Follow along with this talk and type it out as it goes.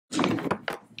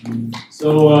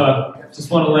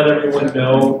Just want to let everyone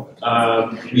know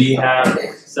we have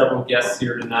several guests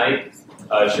here tonight.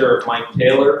 Sheriff Mike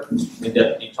Taylor and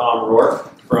Deputy Tom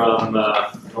Rourke from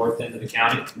north end of the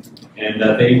county, and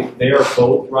they are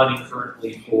both running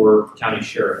currently for county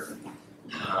sheriff.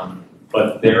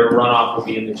 But their runoff will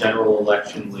be in the general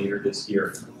election later this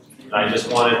year. And I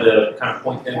just wanted to kind of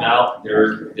point them out.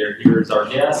 They're here as our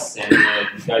guests, and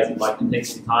if you guys would like to take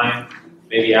some time,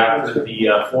 maybe after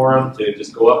the forum, to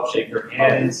just go up, shake their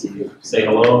hands, say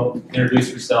hello, introduce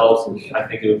yourselves. I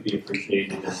think it would be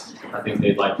appreciated. I think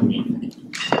they'd like to meet you.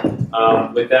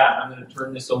 With that, I'm going to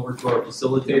turn this over to our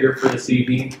facilitator for this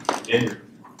evening, Ginger.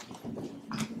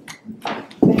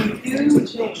 Thank you,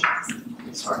 James.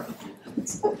 Sorry.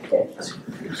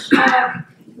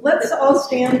 Let's all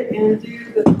stand and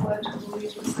do the Pledge of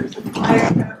Allegiance. There's a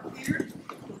flag out here.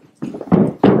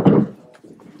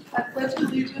 I pledge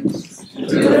allegiance to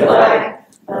the flag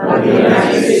of the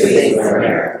United States of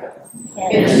America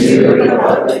and to the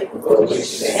republic for which it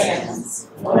stands,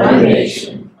 one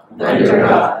nation, under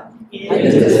God,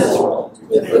 indivisible,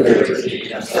 with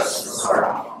liberty and justice for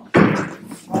all.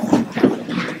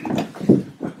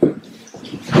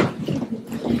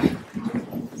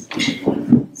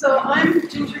 So I'm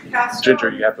Ginger Castro, Ginger,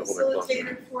 you have to hold it close.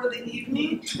 Facilitator for the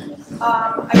evening.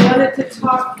 I wanted to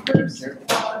talk first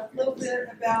a little bit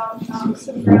about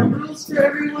some ground rules for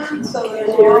everyone, so that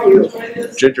we'll all enjoy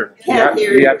this. Ginger, you have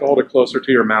to hold it closer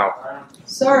to your mouth.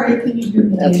 Sorry, can you hear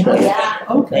me? That's right. Yeah.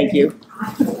 Okay. Thank you.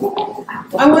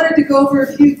 I wanted to go over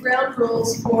a few ground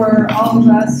rules for all of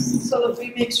us so that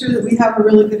we make sure that we have a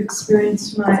really good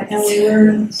experience tonight and we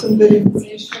learn some good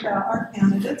information about our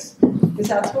candidates, because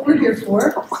that's what we're here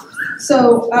for.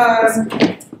 So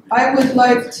I would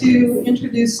like to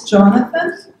introduce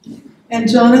Jonathan, and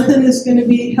Jonathan is going to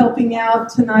be helping out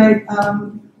tonight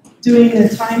doing the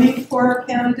timing for our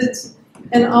candidates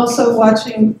and also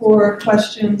watching for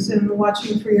questions and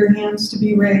watching for your hands to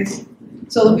be raised,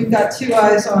 so that we've got two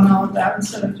eyes on all of that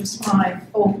instead of just my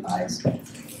old eyes.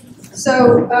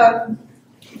 So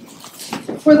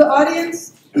for the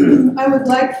audience, I would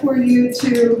like for you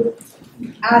to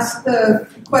ask the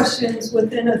questions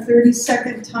within a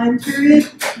 30-second time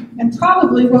period. And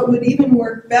probably what would even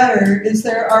work better is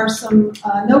there are some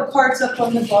note cards up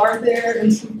on the bar there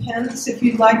and some pens if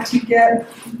you'd like to get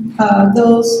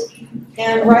those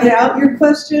and write out your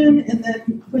question, and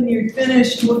then when you're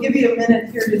finished, we'll give you a minute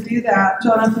here to do that.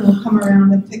 Jonathan will come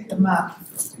around and pick them up.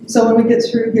 So when we get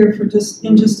through here in just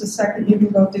a second, you can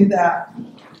go do that.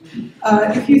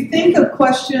 If you think of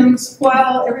questions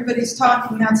while everybody's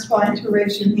talking, that's fine to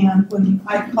raise your hand when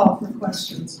I call for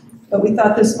questions. But we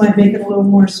thought this might make it a little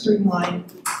more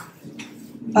streamlined.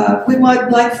 We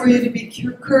would like for you to be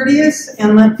courteous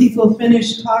and let people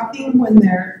finish talking when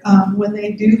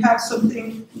they do have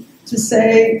something to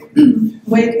say.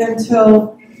 Wait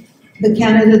until the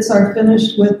candidates are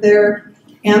finished with their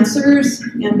answers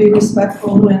and be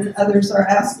respectful when others are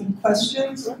asking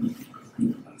questions.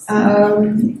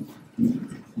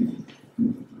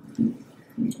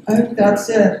 That's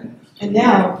it. And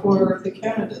now for the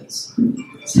candidates.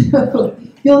 So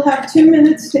you'll have 2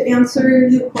 minutes to answer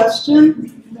the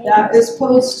question that is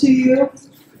posed to you.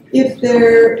 If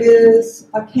there is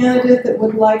a candidate that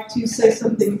would like to say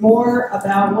something more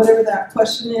about whatever that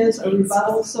question is, a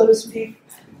rebuttal, so to speak,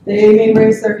 they may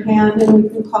raise their hand and we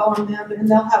can call on them, and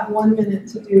they'll have 1 minute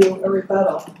to do a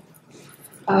rebuttal.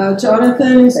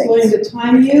 Jonathan is going to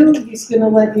time you. He's going to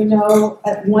let you know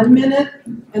at 1 minute,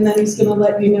 and then he's going to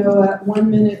let you know at 1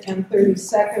 minute and 30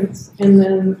 seconds, and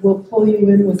then we'll pull you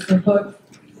in with the hook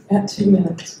at 2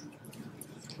 minutes.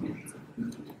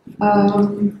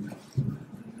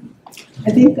 I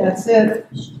think that's it.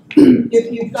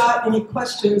 If you've got any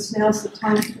questions, now's the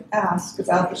time to ask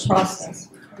about the process.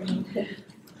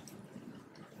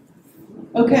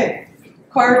 Okay,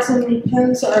 cards and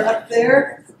pens are up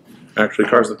there. Actually,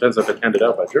 cards and pens have been handed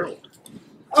out by Gerald.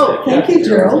 Oh, thank you,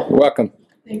 Gerald. You're welcome.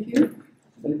 Thank you.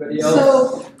 Anybody else?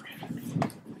 So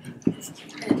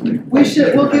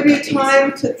we'll give you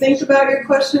time to think about your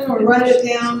question or write it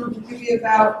down. We'll give you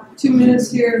about 2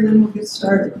 minutes here, and then we'll get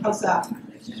started. How's that?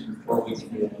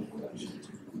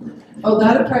 Oh,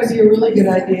 that would probably be a really good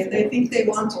idea. They think they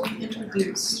want to be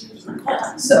introduced.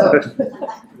 So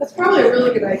that's probably a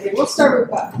really good idea. We'll start with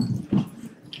Buck.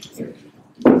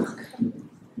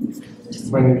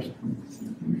 My name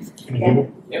is. Can you hear me?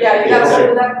 Yeah, you got to hold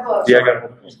it up close. Yeah, I got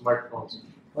it. Use the microphones.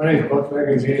 My name is Buck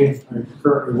Magazine. I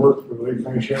currently work for the Lake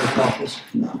County Sheriff's Office.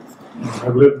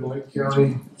 I've lived in Lake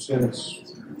County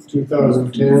since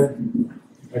 2010.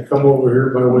 I come over here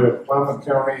by way of Klamath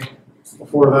County.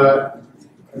 Before that,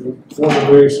 I was born and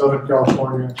raised in Southern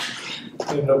California.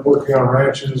 Ended up working on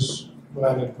ranches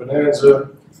landed Bonanza,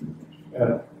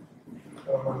 and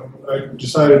I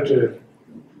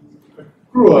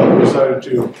grew up, decided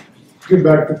to give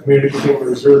back to the community, became a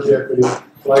reserve deputy,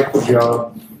 liked the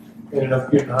job, ended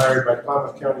up getting hired by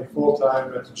Klamath County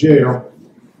full-time at the jail.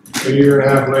 A year and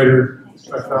a half later,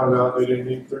 I found out they didn't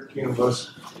need 13 of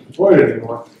us employed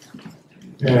anymore.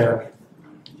 And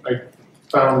I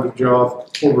found a job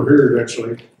over here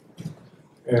eventually.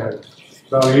 And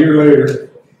about a year later,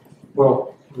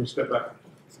 well, let me step back.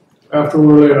 After we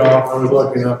were laid off, I was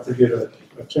lucky enough to get a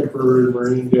temporary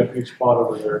Marine deputy spot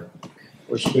over there,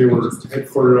 which they were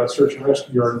headquartered at Search and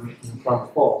Rescue Yard in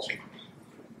Klamath Falls.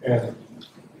 And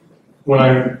when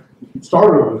I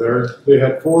started over there, they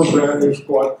had 4 brand new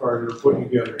squad cars they were putting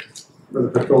together for the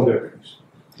patrol deputies.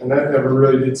 And that never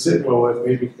really did sit well with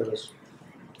me because,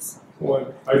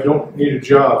 well, I don't need a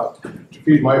job to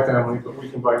feed my family, but we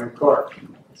can buy new cars.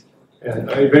 And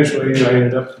eventually I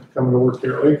ended up coming to work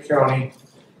here at Lake County.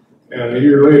 And a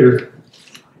year later,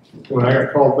 when I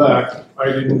got called back, I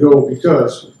didn't go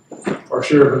because our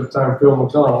sheriff at the time, Phil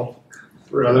McConnell,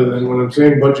 rather than when the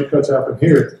same budget cuts happen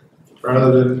here,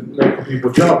 rather than making people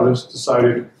jobless,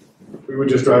 decided we would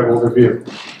just drive older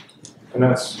vehicles. And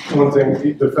that's one thing,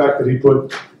 the fact that he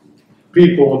put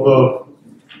people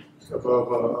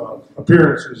above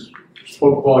appearances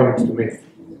spoke volumes to me.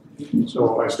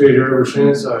 So I stayed here ever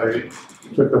since. I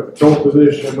took a patrol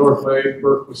position in North Lake,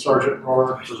 worked with Sergeant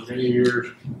Moore for many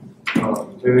years.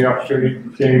 Then the opportunity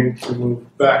came to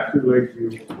move back to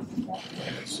Lakeview.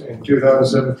 In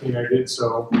 2017 I did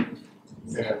so,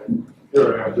 and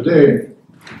here I am today.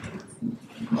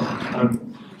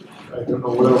 I don't know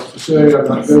what else to say. I'm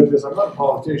not good at this. I'm not a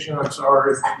politician. I'm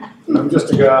sorry. I'm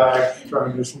just a guy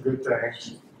trying to do some good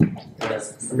things.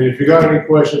 I mean, if you got any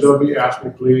questions, don't be ask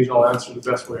me, please. I'll answer the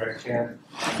best way I can.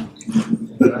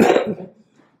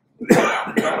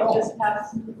 I'll just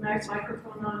pass the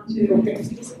microphone on to.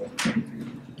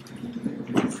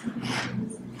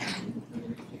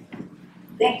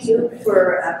 Thank you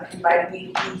for inviting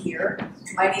me to be here.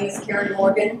 My name is Karen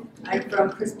Morgan. I'm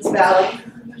from Christmas Valley,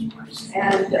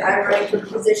 and I'm running for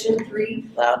position 3.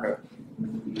 Louder.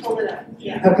 Hold it up.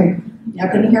 Yeah. Okay. Now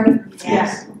can you hear me?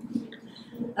 Yes.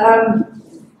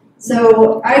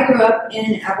 So I grew up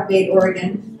in Applegate,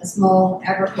 Oregon, a small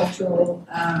agricultural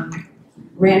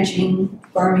ranching,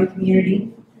 farming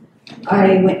community.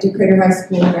 I went to Crater High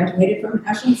School, graduated from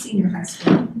Ashland Senior High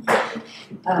School,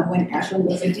 when Ashland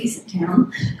was a decent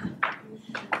town.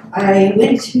 I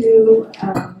went to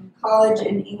college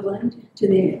in England, to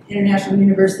the International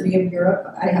University of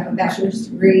Europe. I have a bachelor's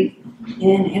degree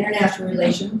in international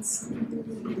relations.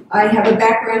 I have a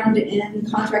background in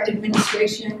contract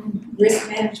administration, risk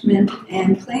management,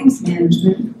 and claims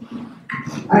management.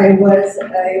 I was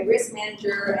a risk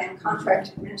manager and contract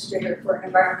administrator for an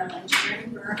environmental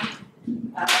engineering firm.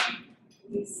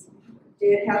 We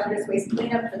did hazardous waste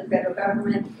cleanup for the federal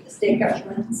government, for the state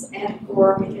governments, and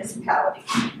for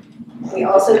municipalities. We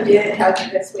also did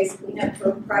hazardous waste cleanup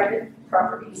for private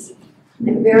properties.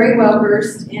 I'm very well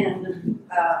versed in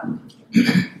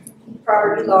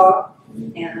property law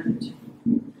and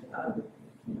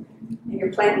in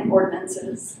your planning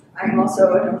ordinances. I am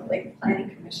also a North Lake Planning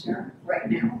Commissioner right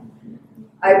now.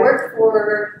 I work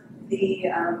for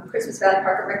the Christmas Valley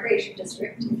Park and Recreation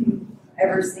District. If you've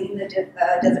ever seen the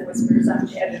Desert Whispers, I'm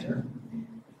the editor.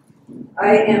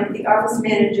 I am the office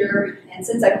manager, and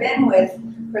since I've been with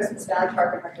Christmas Valley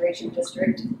Park and Recreation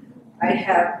District, I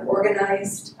have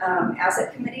organized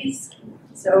asset committees.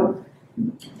 So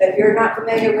if you're not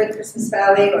familiar with Christmas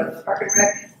Valley or the Park and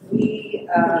Rec, we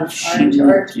are in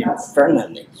charge of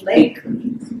the lake,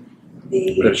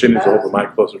 But she needs to hold the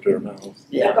mic closer to her mouth.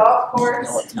 the golf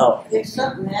course. Oh, There's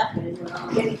something happening.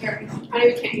 Can you hear me?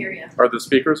 I can't hear you. Are the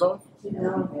speakers on?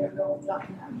 No, there's no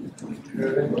something happening.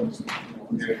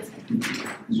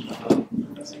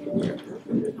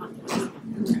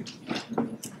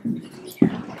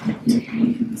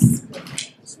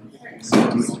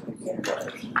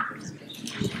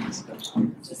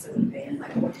 Just a band, my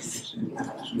voice.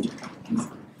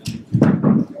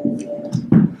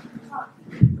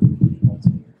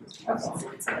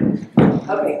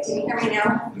 Okay, can you hear me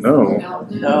now? No.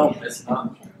 no. It's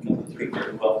not coming through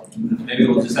very well. Maybe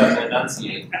we'll just have to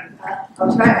enunciate.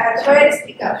 I'll try to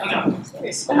speak up.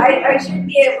 I should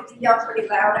be able to yell pretty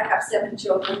loud. I have 7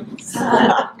 children.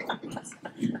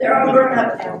 They're all grown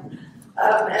up now.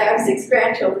 And I have 6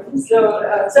 grandchildren,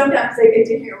 so sometimes they get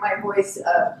to hear my voice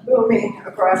booming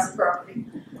across the property.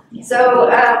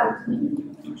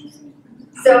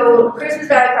 So Christmas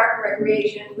Valley Park and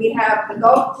Recreation, we have the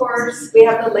golf course, we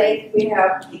have the lake, we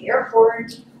have the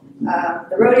airport,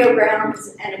 the rodeo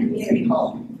grounds, and a community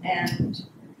hall. And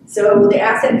So the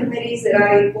asset committees that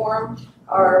I formed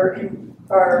are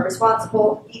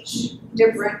responsible, each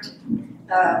different,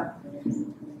 and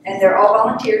they're all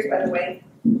volunteers, by the way.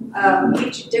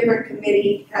 Each different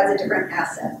committee has a different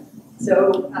asset.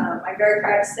 So I'm very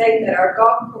proud to say that our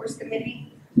golf course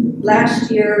committee,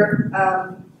 last year,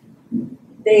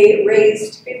 they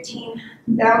raised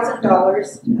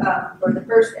 $15,000 for the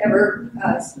first ever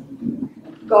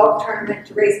golf tournament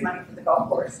to raise money for the golf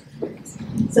course.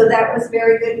 So that was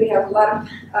very good. We have a lot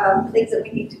of things that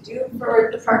we need to do for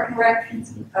the Park and Rec.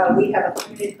 We have a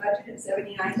limited budget of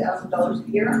 $79,000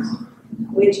 a year,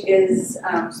 which is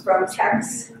from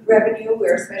tax revenue.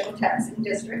 We're a special taxing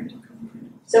district.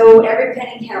 So every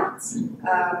penny counts.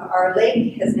 Our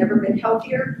lake has never been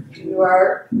healthier due to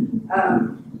our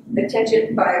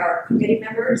attention by our committee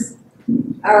members.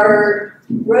 Our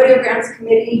rodeo grounds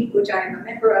committee, which I am a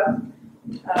member of,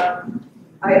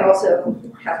 I also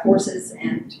have horses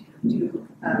and do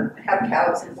have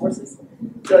cows and horses.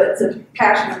 So it's a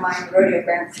passion of mine, the rodeo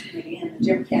grounds committee and the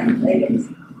gym camp ladies.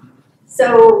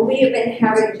 So we have been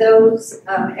having those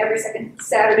every second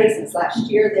Saturday since last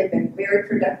year. They've been very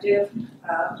productive.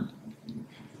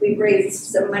 We've raised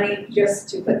some money just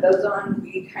to put those on.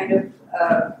 We kind of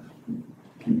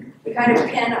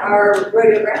pin our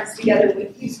rodeo grounds together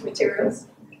with used materials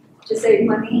to save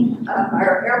money.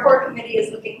 Our airport committee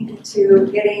is looking into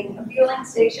getting a fueling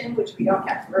station, which we don't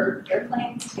have for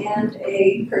airplanes, and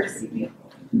a courtesy vehicle.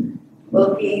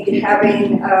 We'll be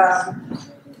having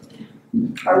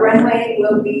our runway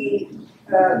will be,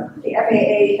 the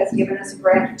FAA has given us a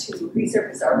grant to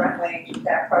resurface our runway.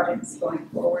 That project is going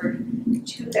forward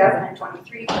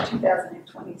 2023 to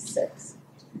 2026.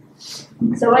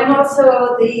 So I'm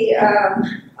also the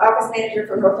office manager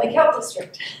for North Lake Health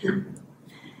District.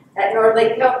 At North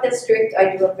Lake Health District,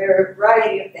 I do a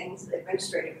variety of things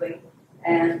administratively.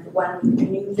 And one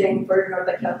new thing for North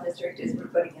Lake Health District is we're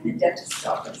putting in a dentist's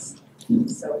office.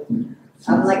 So,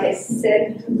 like I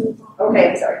said, okay,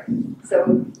 I'm sorry.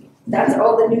 So that's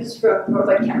all the news from North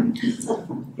Lake County.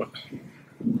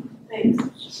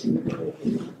 Thanks.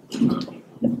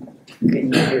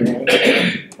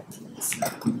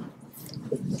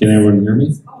 Can everyone hear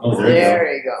me? Oh,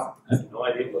 There you go. I have no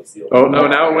idea what's the. Oh, no,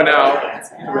 now it went out.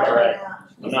 Right.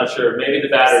 I'm not sure. Maybe the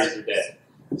batteries are dead.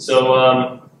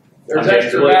 So, There's Okay,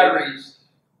 extra so what- batteries.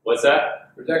 what's that?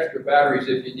 There's extra batteries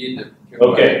if you need them.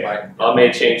 Okay. I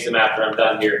may change them after I'm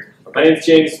done here. My name is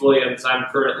James Williams. I'm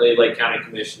currently Lake County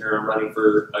Commissioner. I'm running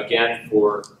for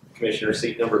Commissioner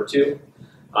seat number 2.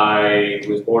 I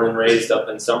was born and raised up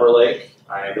in Summer Lake.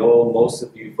 I know most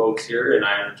of you folks here, and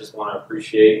I just want to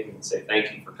appreciate and say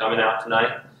thank you for coming out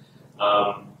tonight.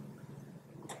 Am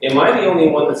I the only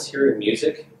one that's hearing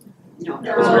music? No. As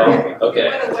well? Okay.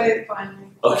 Went away finally.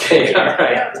 Okay, all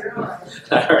right. Yeah, you're on.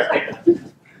 All right.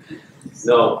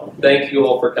 No, thank you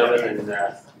all for coming, and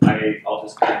I'll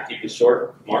just kind of keep it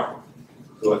short. Mark,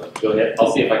 go ahead.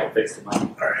 I'll see if I can fix the mic.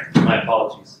 All right. My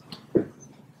apologies.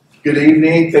 Good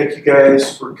evening. Thank you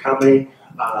guys for coming.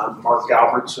 Mark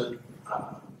Albertson.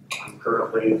 I'm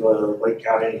currently the Lake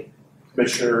County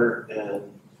Commissioner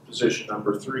in position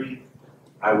number 3.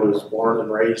 I was born and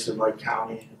raised in Lake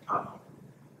County.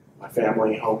 My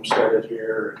family homesteaded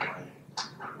here.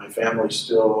 My family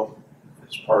still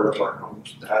is part of our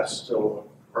homestead. That's still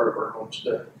part of our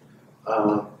homestead.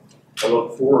 I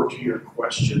look forward to your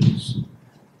questions.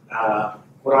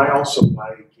 What I also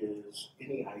like is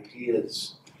any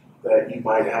ideas that you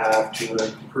might have to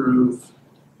improve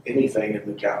anything in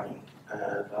the county,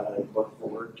 and I look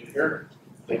forward to hearing.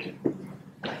 Thank you.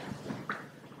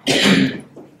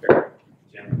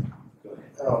 Jim, go ahead.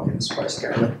 Okay, this Vice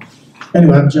Chairman.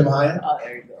 Anyway, I'm Jim Hyatt, Oh,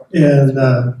 there you go. and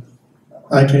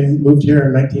I moved here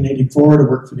in 1984 to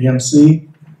work for the MC,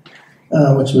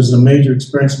 which was a major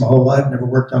experience my whole life. Never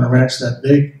worked on a ranch that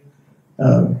big,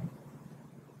 and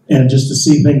just to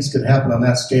see things could happen on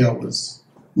that scale was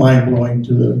mind-blowing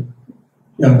to a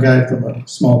young guy from a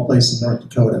small place in North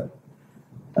Dakota.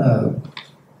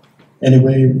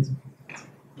 Anyway,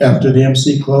 after the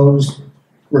MC closed,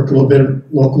 worked a little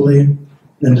bit locally,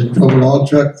 then drove a log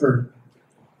truck for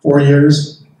 4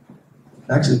 years,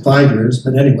 actually 5 years,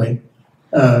 but anyway.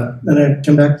 Then I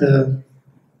come back to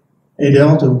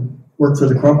Adel to work for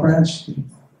the Crump Ranch,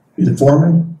 be the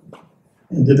foreman,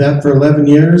 and did that for 11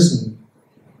 years, and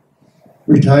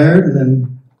retired, and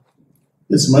then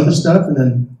did some other stuff, and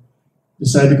then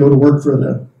decided to go to work for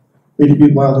the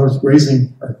BDB Wild Horse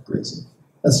Grazing,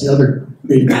 that's the other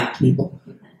BDB people,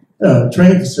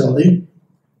 training facility,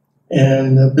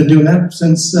 and I've been doing that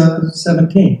since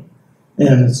 17.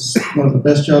 And it's one of the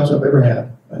best jobs I've ever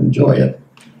had. I enjoy it.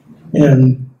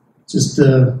 And just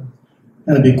kind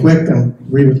of be quick, I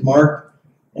agree with Mark.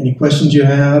 any questions you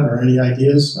have or any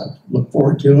ideas. I look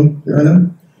forward to hearing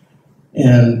them.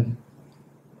 And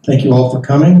thank you all for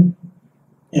coming.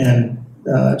 And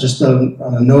just on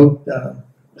a note,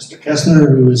 Mr. Kessner,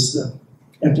 who is the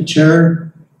empty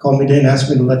chair, called me today and asked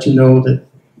me to let you know that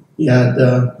he had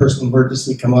a personal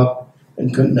emergency come up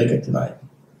and couldn't make it tonight.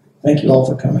 Thank you all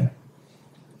for coming.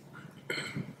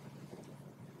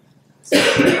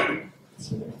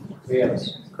 We have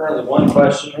currently one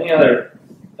question. Any other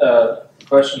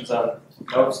questions on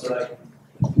notes that I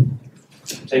can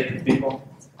take to people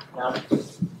now?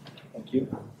 Thank you.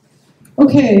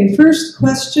 Okay, first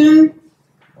question.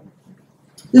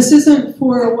 This isn't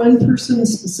for one person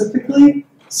specifically,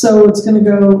 so it's going to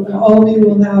go, all of you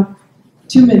will have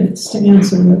 2 minutes to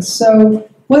answer this. So,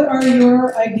 what are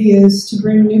your ideas to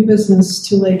bring new business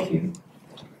to Lakeview?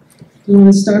 Do you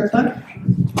want to start, Buck?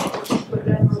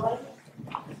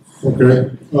 Okay,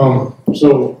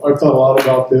 so I've thought a lot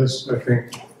about this. I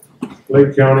think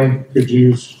Lake County could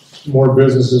use more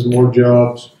businesses, more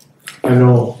jobs. I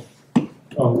know,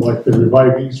 like the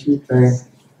Revive E Street thing,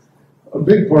 a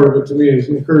big part of it to me is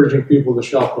encouraging people to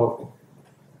shop local.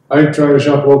 I try to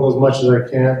shop local as much as I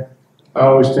can. I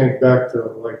always think back to,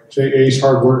 like, say, Ace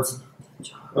Hardware.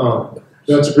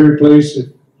 That's a great place if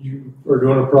you are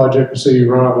doing a project and say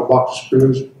you run out of a box of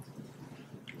screws.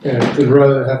 And you'd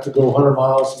rather have to go 100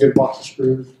 miles to get a box of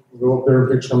screws, go up there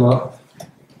and pick some up.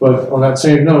 But on that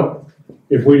same note,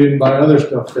 if we didn't buy other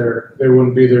stuff there, they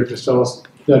wouldn't be there to sell us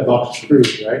that box of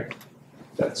screws, right?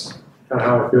 That's kind of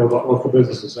how I feel about local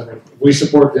businesses. I mean, we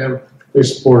support them, they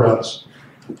support us.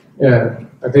 And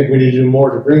I think we need to do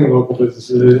more to bring local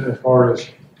businesses in as far as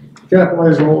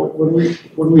capitalize on what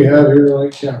do we have here in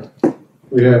Lake County?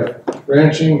 We have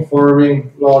ranching,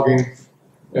 farming, logging,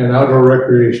 and outdoor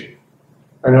recreation.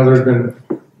 I know there's been,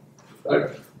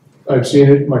 I've seen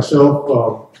it myself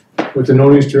with the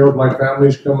Nonies Trails. My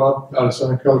family's come up out of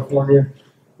Southern California,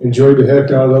 enjoyed the heck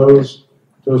out of those.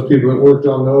 Those people that worked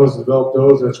on those, developed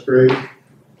those, that's great.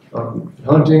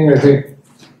 Hunting, I think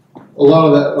a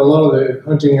lot of the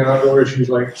hunting and outdoor issues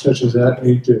like such as that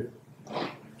need to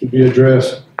be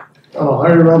addressed on a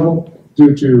higher level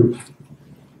due to,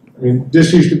 I mean,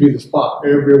 this used to be the spot.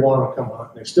 Everyone wanted to come out,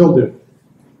 and they still do.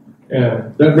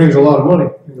 And that brings a lot of money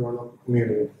into our local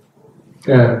community.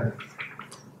 And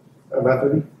about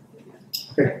 30?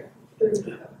 Okay.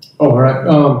 Oh, all right.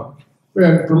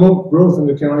 And promote growth in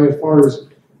the county as far as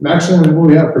maximum what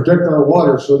we have, protect our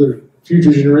water so that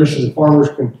future generations of farmers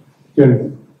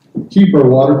can keep our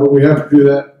water, but we have to do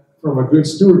that from a good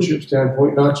stewardship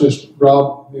standpoint, not just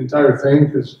rob the entire thing,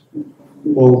 because,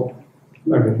 well,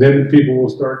 I mean, then people will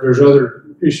start, there's other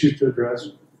issues to address.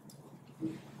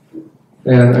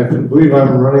 And I believe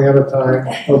I'm running out of time.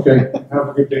 Okay, have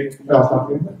a good day. I'll talk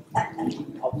to you.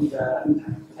 I'll do that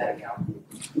at account.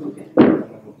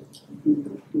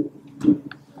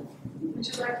 Would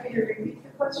you like me to repeat the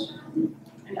question?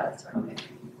 I know it's okay.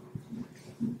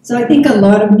 So I think a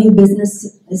lot of new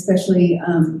business, especially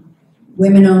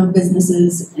women-owned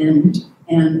businesses and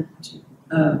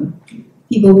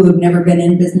people who have never been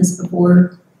in business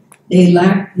before, they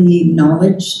lack the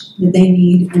knowledge that they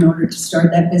need in order to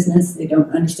start that business. They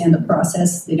don't understand the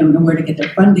process. They don't know where to get their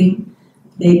funding.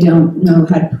 They don't know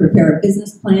how to prepare a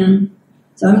business plan.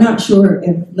 So I'm not sure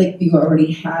if Lakeview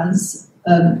already has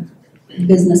a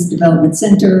business development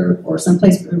center or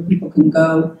someplace where people can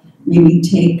go, maybe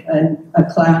take a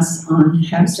class on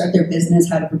how to start their business,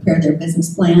 how to prepare their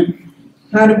business plan,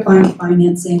 how to find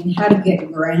financing, how to get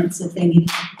grants if they need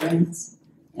grants,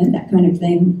 and that kind of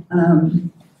thing.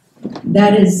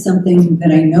 That is something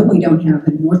that I know we don't have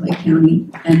in North Lake County,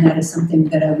 and that is something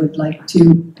that I would like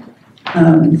to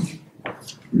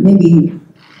maybe,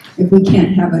 if we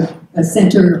can't have a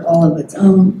center all of its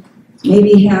own,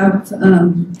 maybe have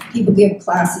people give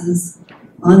classes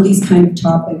on these kind of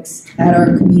topics at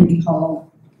our community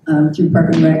hall through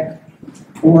Park and Rec,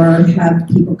 or have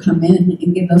people come in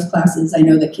and give those classes. I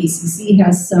know that KCC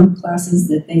has some classes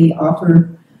that they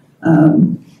offer,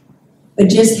 but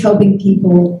just helping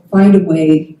people find a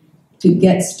way to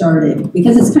get started,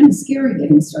 because it's kind of scary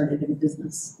getting started in a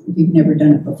business if you've never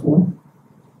done it before.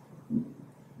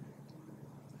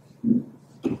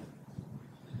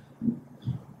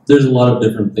 There's a lot of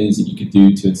different things that you could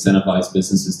do to incentivize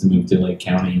businesses to move to Lake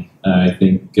County. I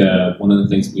think one of the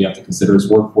things that we have to consider is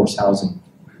workforce housing,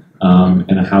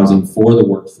 and a housing for the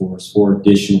workforce, for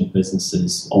additional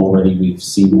businesses. Already we've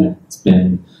seen that it's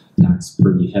been taxed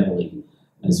pretty heavily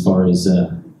as far as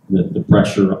the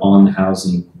pressure on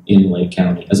housing in Lake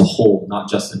County as a whole, not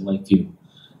just in Lakeview.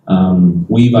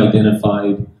 We've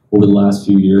identified over the last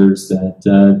few years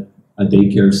that a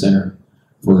daycare center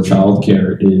for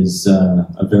childcare is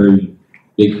a very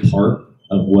big part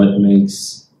of what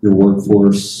makes your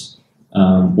workforce,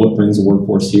 what brings a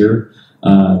workforce here.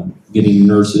 Getting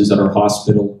nurses at our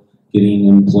hospital, getting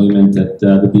employment at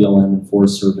the BLM and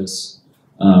Forest Service.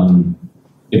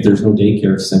 If there's no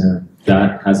daycare center,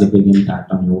 that has a big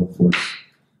impact on your workforce.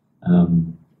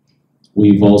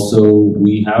 We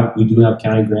do have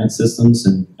county grant systems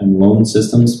and loan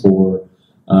systems for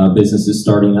businesses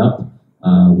starting up.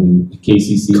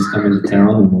 KCC is coming to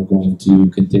town, and we're going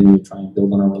to continue to try and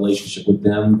build on our relationship with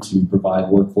them to provide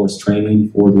workforce training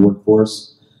for the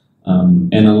workforce.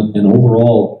 And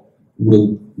overall,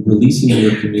 releasing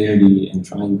your community and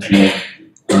trying to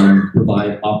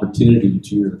provide opportunity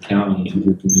to your county and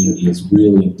your community is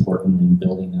really important in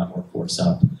building that workforce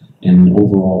up and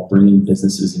overall bringing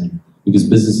businesses in, because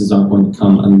businesses aren't going to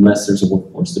come unless there's a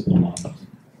workforce to build off of.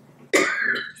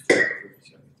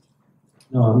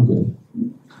 No, I'm good.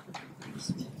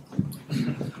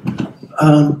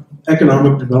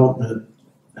 Economic development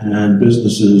and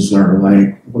businesses are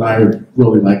like what I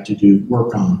really like to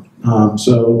work on.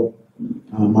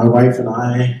 My wife and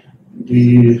I,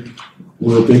 we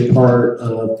were a big part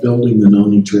of building the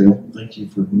Noni Trail. Thank you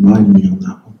for reminding me on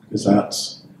that one, because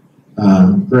that's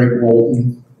Greg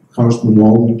Walton, Congressman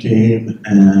Walton came,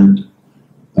 and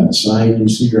that sign you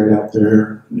see right out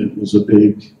there, it was a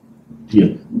big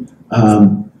deal.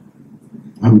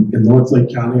 I'm in North Lake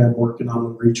County. I'm working on a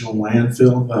regional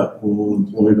landfill that will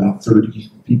employ about 30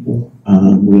 people.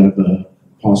 We have a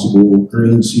possible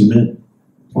green cement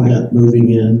plant moving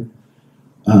in.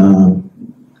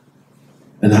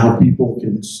 And how people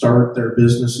can start their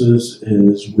businesses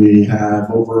is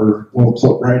we'll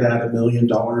put right at $1 million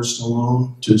to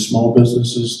loan to small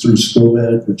businesses through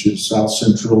SCOED, which is South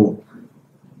Central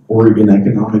Oregon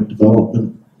Economic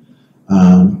Development.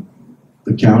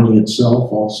 The county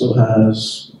itself also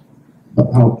has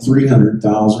about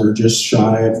 300,000, or just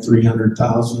shy of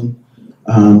 300,000,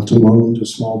 to loan to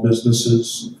small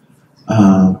businesses.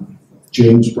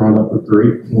 James brought up a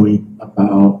great point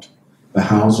about the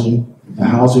housing. The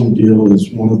housing deal is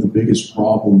one of the biggest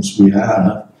problems we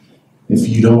have. If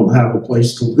you don't have a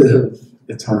place to live,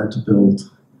 it's hard to build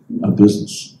a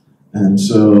business. And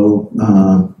so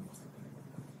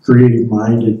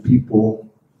creative-minded people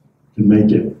can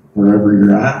make it wherever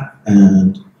you're at.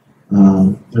 And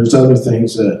there's other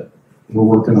things that we're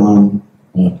working on,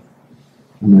 but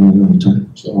I'm running out of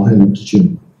time, so I'll hand it to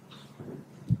Jim.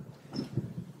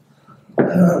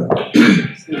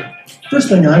 First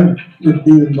thing I would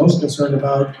be most concerned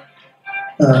about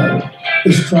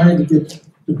is trying to get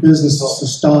the businesses to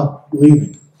stop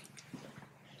leaving.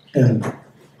 And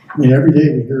I mean, every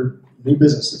day we hear new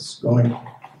businesses going,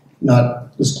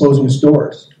 not just closing its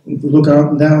doors. If you look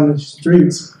out and down the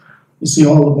streets, you see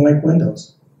all the blank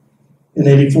windows. In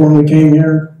 '84 when we came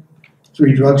here,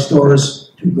 3 drugstores,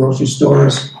 2 grocery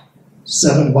stores,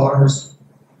 7 bars.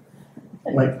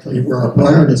 I might tell you where our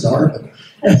priorities are, but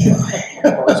anyway.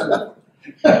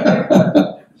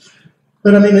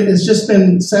 But I mean, it's just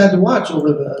been sad to watch over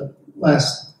the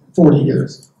last 40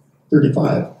 years,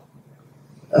 35.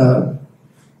 And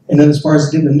then as far as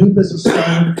getting a new business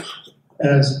started,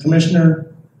 as a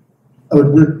commissioner, I would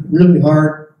work really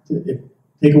hard to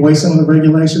take away some of the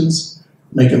regulations,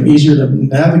 make them easier to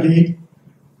navigate.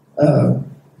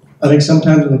 I think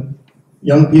sometimes when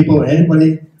young people or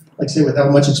anybody, like say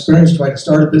without much experience, try to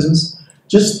start a business,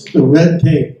 just the red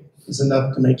tape is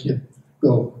enough to make you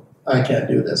go, I can't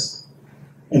do this.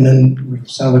 And then we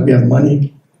sound like we have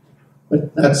money,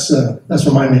 but that's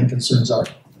where my main concerns are.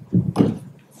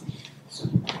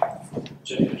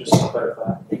 Jim, just to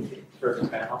clarify for the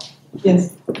panel.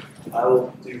 Yes. I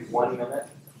will do 1 minute.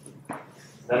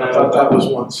 Then I thought that was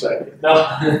 1 second. No.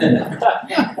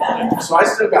 So I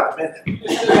still got a minute.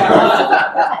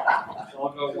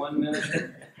 I'll go 1 minute.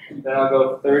 Then I'll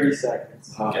go 30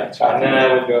 seconds. Okay. And then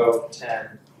I will go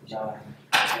 10. 9.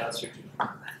 That's your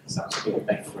sounds good.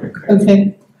 Thank you very much.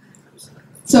 Okay.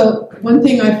 So one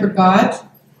thing I forgot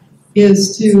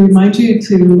is to remind you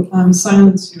to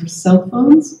silence your cell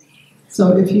phones.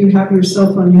 So if you have your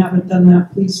cell phone, you haven't done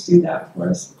that, please do that for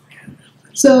us.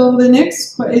 So the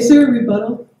next, is there a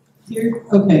rebuttal here?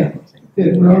 Okay,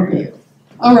 good, we're all good.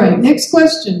 All right, next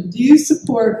question. Do you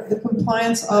support the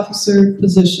compliance officer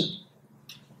position?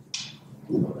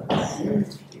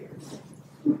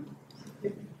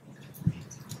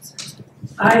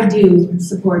 I do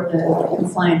support the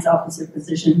compliance officer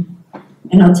position,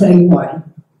 and I'll tell you why.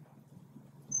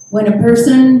 When a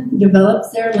person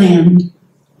develops their land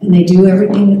and they do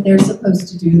everything that they're supposed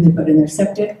to do, they put in their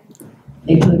septic,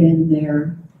 they put in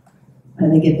their,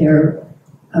 they get their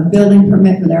building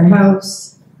permit for their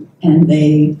house, and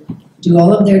they do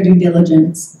all of their due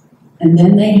diligence, and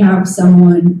then they have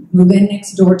someone move in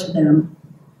next door to them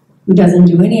who doesn't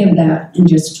do any of that and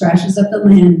just trashes up the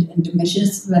land and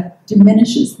diminishes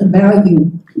the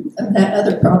value of that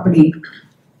other property,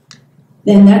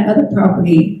 then that other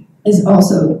property is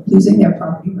also losing their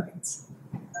property rights.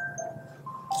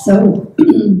 So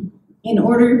in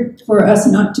order for us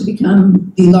not to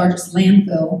become the largest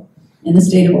landfill in the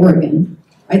state of Oregon,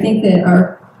 I think that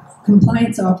our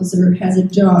compliance officer has a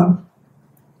job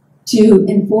to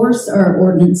enforce our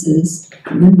ordinances,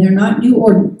 and they're not new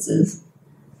ordinances,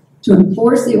 to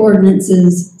enforce the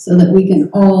ordinances so that we can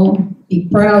all be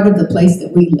proud of the place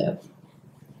that we live.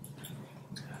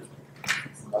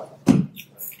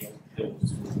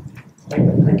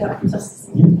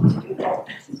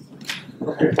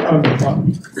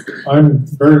 I'm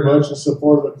very much in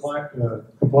support of the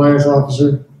compliance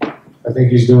officer. I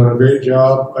think he's doing a great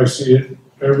job. I see it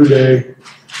every day.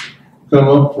 Come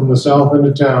up from the south end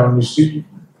of town, you see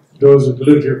those that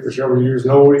lived here for several years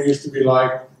know what it used to be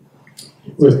like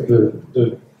with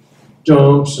the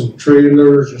dumps and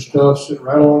trailers and stuff sitting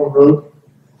right along the road.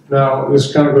 Now,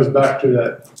 this kind of goes back to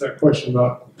that question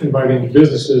about inviting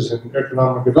businesses and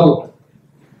economic development.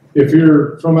 If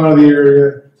you're from out of the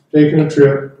area, taking a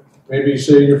trip, maybe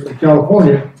say you're from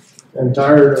California and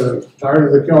tired of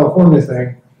the California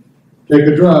thing, take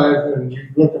a drive and you're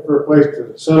looking for a place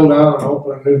to settle down and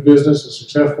open a new business, a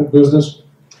successful business,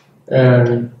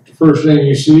 and the first thing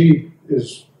you see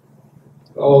is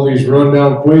all these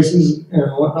rundown places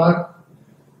and whatnot,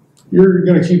 you're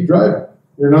going to keep driving.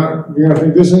 You're going to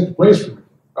think this ain't the place for me.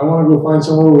 I want to go find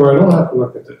somewhere where I don't have to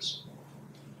look at this.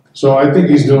 So I think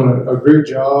he's doing a great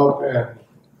job, and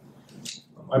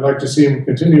I'd like to see him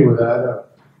continue with that.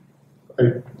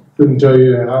 I couldn't tell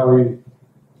you how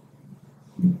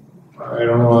I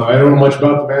don't know much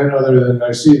about the man other than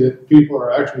I see that people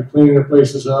are actually cleaning their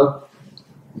places up,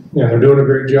 and they're doing a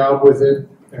great job with it.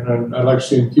 And I'd like to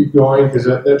see him keep going, because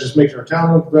that just makes our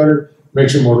town look better,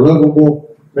 makes it more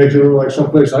livable, makes it look like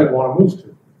someplace I'd want to move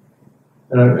to.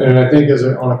 And I think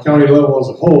on a county level as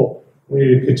a whole, we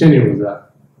need to continue with that.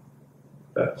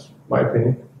 That's my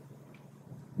opinion.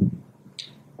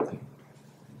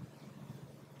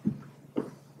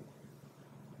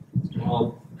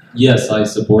 Well, yes, I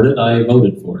support it. I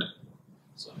voted for it.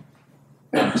 So,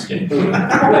 I'm just kidding.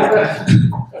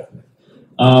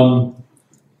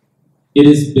 It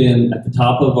has been at the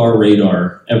top of our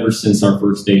radar ever since our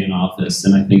first day in office,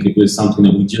 and I think it was something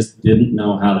that we just didn't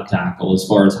know how to tackle as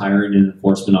far as hiring an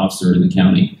enforcement officer in the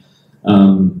county.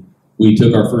 We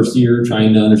took our first year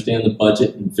trying to understand the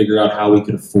budget and figure out how we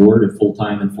could afford a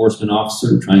full-time enforcement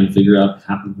officer, trying to figure out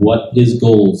what his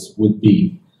goals would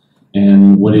be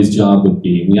and what his job would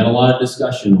be. We had a lot of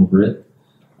discussion over it.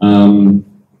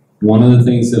 One of the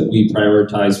things that we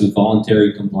prioritized was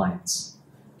voluntary compliance,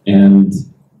 and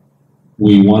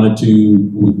we wanted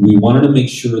to make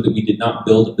sure that we did not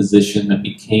build a position that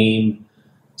became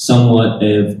somewhat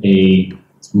of a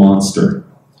monster,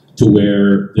 to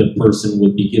where the person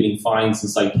would be giving fines and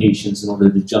citations in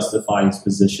order to justify his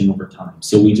position over time.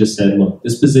 So we just said, look,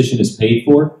 this position is paid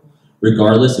for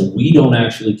regardless, and we don't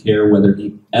actually care whether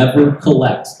he ever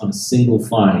collects on a single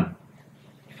fine.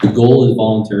 The goal is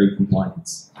voluntary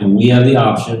compliance, and we have the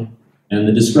option and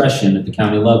the discretion at the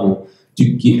county level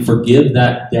to forgive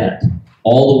that debt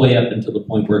all the way up until the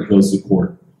point where it goes to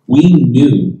court. We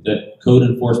knew that code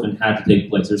enforcement had to take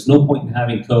place. There's no point in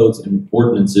having codes and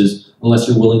ordinances unless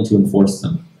you're willing to enforce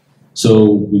them.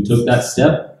 So we took that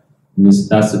step, and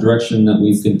that's the direction that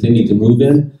we've continued to move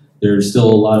in. There's still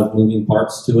a lot of moving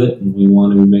parts to it, and we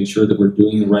want to make sure that we're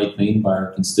doing the right thing by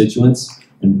our constituents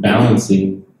and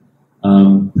balancing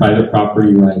private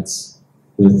property rights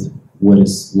with what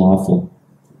is lawful.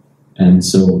 And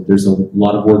so there's a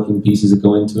lot of working pieces that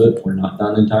go into it. We're not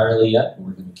done entirely yet.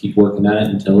 We're going to keep working at it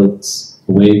until it's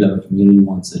the way that our community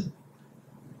wants it.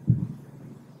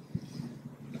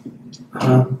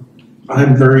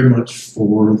 I'm very much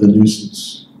for the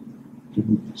nuisance,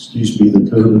 the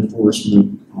code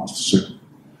enforcement officer.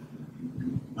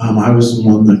 I was the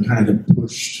one that kind of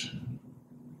pushed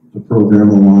the program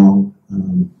along.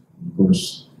 Of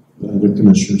course, the other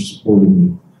commissioners supported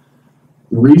me.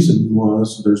 The reason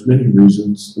was, there's many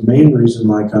reasons. The main reason,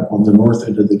 like up on the north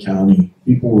end of the county,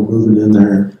 people were moving in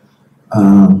there.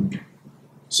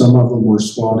 Some of them were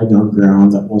squatting on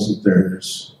ground that wasn't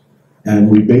theirs. And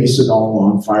we base it all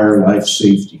on fire life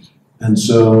safety. And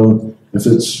so if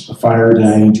it's a fire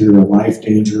danger, a life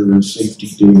danger, or a safety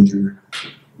danger,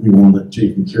 we want it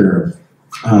taken care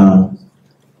of.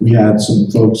 We had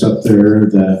some folks up there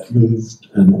that moved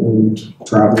an old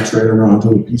travel trailer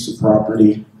onto a piece of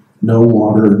property. No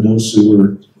water, no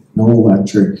sewer, no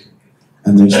electric.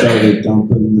 and they started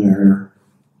dumping their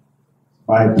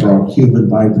human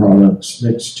byproducts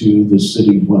next to the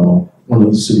city well, one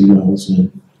of the city wells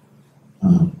in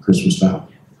Christmas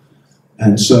Valley.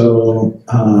 And so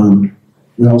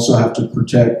we also have to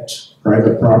protect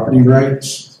private property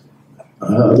rights,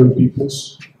 other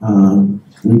people's.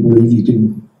 We believe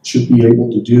you should be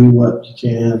able to do what you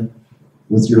can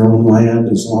with your own land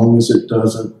as long as it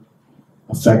doesn't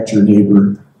affect your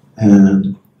neighbor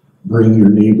and bring your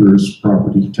neighbor's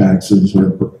property taxes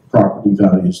or property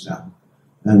values down.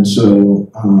 And so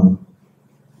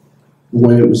the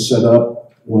way it was set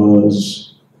up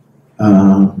was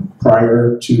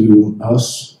prior to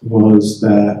us was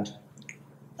that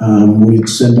we'd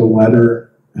send a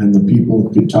letter and the people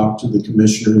could talk to the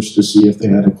commissioners to see if they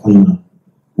had a cleanup.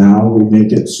 Now we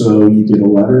make it so you get a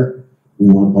letter, we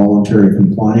want voluntary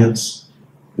compliance.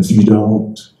 If you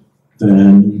don't,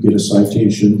 then you get a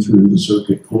citation through the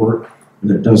circuit court, and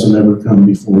it doesn't ever come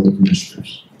before the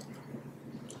commissioners.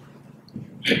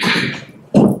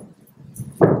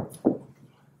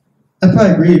 I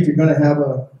probably agree, if you're gonna have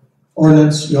a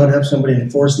ordinance, you ought to have somebody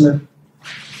enforcing it.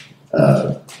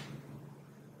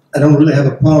 I don't really have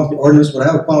a problem with the ordinance. What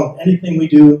I have a problem with anything we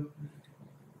do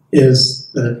is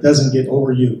that it doesn't get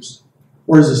overused.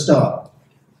 Where does it stop?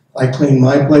 I clean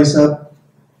my place up,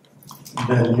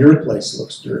 then your place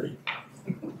looks dirty.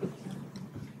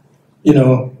 You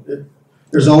know,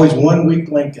 there's always one weak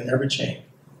link in every chain.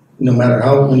 No matter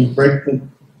how, when you break the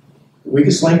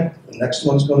weakest link, the next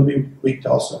one's going to be weak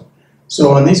also.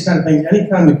 So on these kind of things,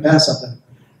 anytime we pass something,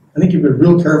 I think you be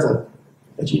real careful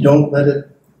that you don't let it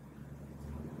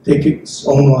take its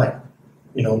own life.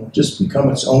 You know, just become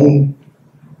its own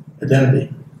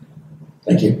identity.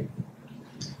 Thank you.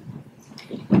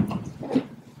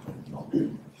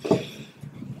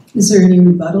 Is there any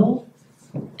rebuttal?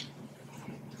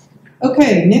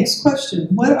 Okay, next question.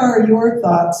 What are your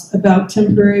thoughts about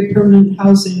temporary permanent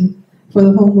housing for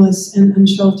the homeless and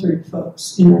unsheltered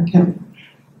folks in our county?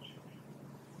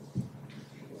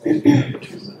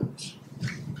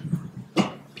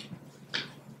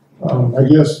 I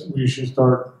guess we should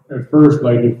start at first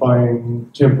by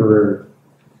defining temporary.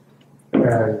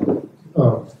 And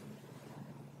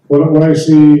what I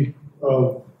see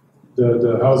of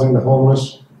the housing the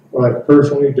homeless, what I've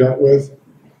personally dealt with,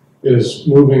 is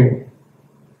moving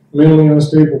mentally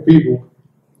unstable people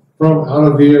from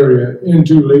out of the area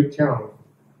into Lake County,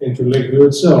 into Lakeview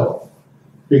itself,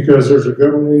 because there's a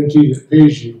government entity that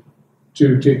pays you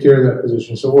to take care of that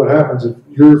position. So what happens if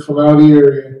you're from out of the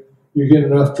area, you get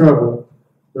in enough trouble,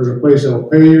 there's a place that'll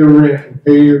pay your rent and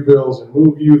pay your bills and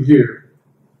move you here.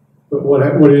 But what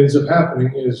ends up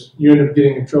happening is you end up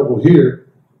getting in trouble here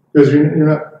because you're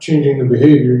not changing the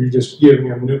behavior, you're just giving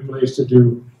them a new place to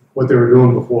do what they were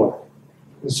doing before.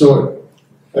 And so,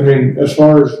 I mean, as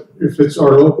far as if it's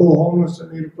our local homeless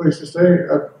that need a place to stay,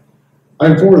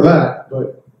 I'm for that,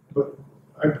 but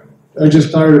I'm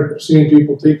just tired of seeing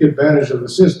people take advantage of the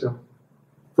system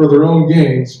for their own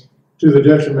gains to the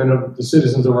detriment of the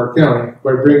citizens of our county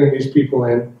by bringing these people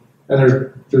in.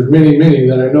 And there's many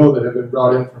that I know that have been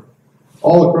brought in from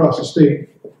all across the state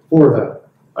for that.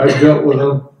 I've dealt with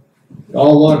them.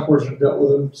 All law enforcement dealt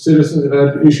with them. Citizens have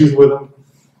had issues with them.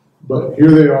 But here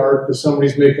they are because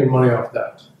somebody's making money off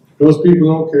that. Those people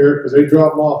don't care because they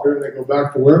drop them off here and they go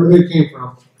back to wherever they came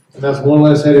from. And that's one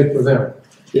less headache for them.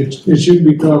 It shouldn't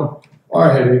become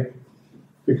our headache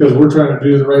because we're trying to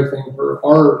do the right thing for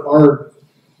our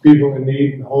people in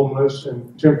need and homeless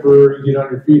and temporary get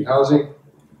on your feet housing.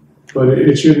 But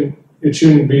it shouldn't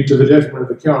be to the detriment of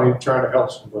the county trying to help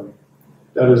somebody.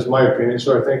 That is my opinion.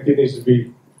 So I think it needs to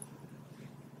be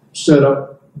set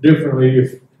up differently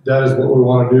if that is what we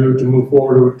want to do to move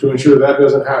forward to ensure that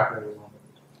doesn't happen anymore.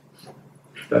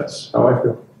 That's how I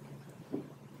feel.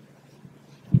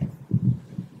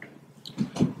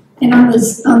 And on the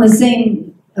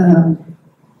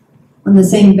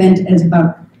same bent as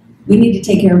about, we need to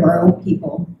take care of our own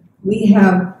people. We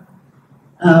have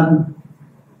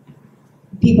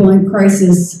people in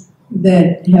crisis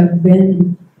that have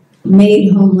been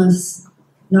made homeless,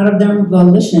 not of their own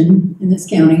volition in this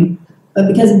county, but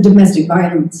because of domestic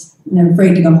violence, and they're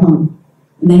afraid to go home,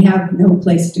 and they have no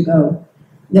place to go.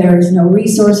 There's no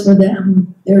resource for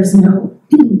them. There's no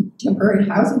temporary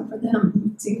housing for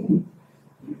them. Excuse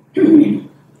me.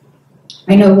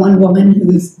 I know one woman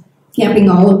who's camping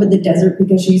all over the desert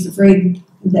because she's afraid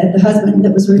that the husband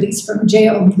that was released from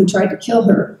jail who tried to kill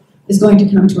her is going to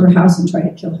come to her house and try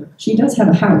to kill her. She does have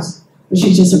a house, but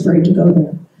she's just afraid to go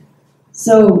there.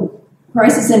 So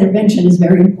crisis intervention is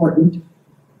very important.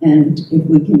 And if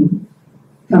we can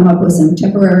come up with some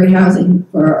temporary housing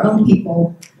for our own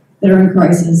people that are in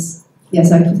crisis,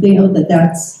 yes, I feel that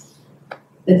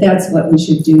that's what we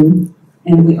should do.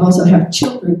 And we also have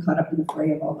children caught up in the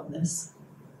fray of all of this.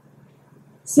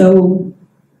 So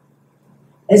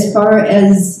as far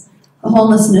as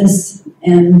homelessness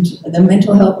and the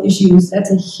mental health issues,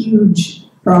 that's a huge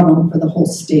problem for the whole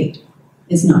state.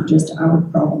 It's not just our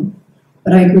problem.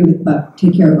 But I agree with Buck,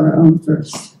 take care of our own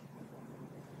first.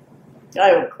 I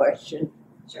have a question.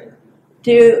 Sure.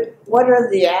 What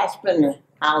are the Aspen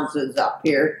houses up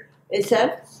here? Is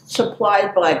that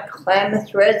supplied by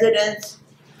Klamath residents?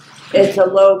 It's a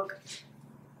low.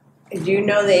 Do you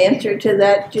know the answer to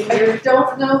that, Ginger? I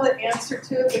don't know the answer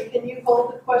to it, but can you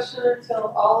hold the question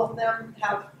until all of them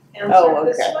have answered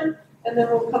this okay. one? And then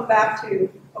we'll come back to you,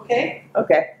 okay?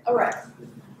 Okay. All right.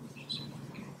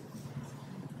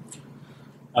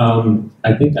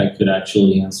 I think I could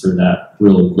actually answer that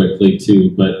really quickly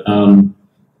too, but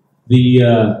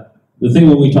the thing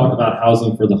when we talk about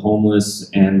housing for the homeless,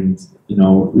 and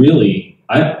really,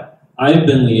 I've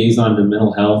been liaison to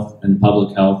mental health and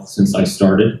public health since I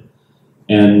started,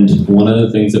 and one of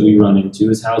the things that we run into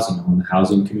is housing. I'm on the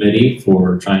housing committee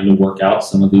for trying to work out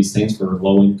some of these things for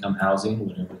low-income housing,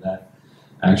 whatever that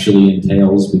actually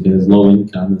entails, because low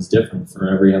income is different for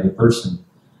every other person.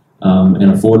 And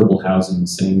affordable housing,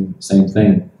 same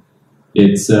thing.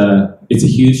 It's a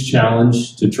huge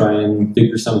challenge to try and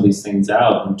figure some of these things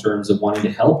out in terms of wanting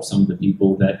to help some of the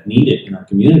people that need it in our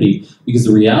community. Because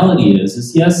the reality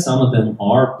is yes, some of them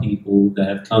are people that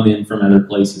have come in from other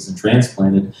places and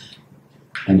transplanted,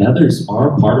 and others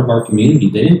are part of our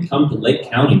community. They didn't come to Lake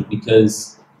County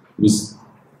because of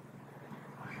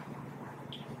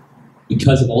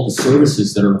all the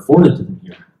services that are afforded to them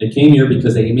here. They came here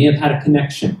because they may have had a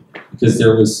connection, because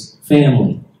there was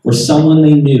family or someone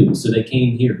they knew, so they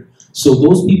came here. So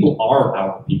those people are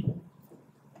our people.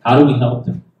 How do we help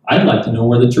them? I'd like to know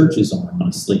where the churches are,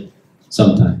 honestly,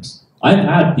 sometimes. I've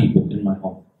had people in my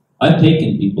home. I've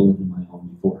taken people into my home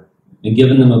before and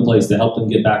given them a place to help them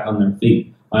get back on their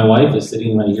feet. My wife is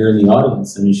sitting right here in the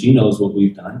audience, and she knows what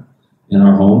we've done in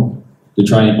our home to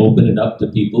try and open it up to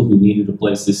people who needed a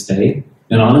place to stay.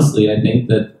 And honestly, I think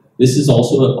that this is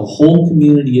also a whole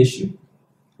community issue.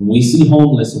 When we see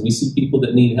homeless and we see people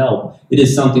that need help, it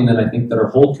is something that I think that our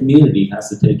whole community has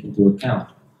to take into account.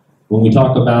 When we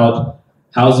talk about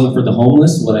housing for the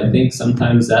homeless, what I think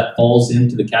sometimes that falls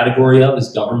into the category of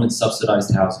is government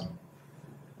subsidized housing.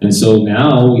 And so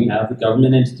now we have the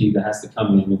government entity that has to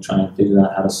come in and try and figure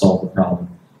out how to solve the problem.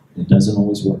 It doesn't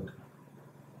always work.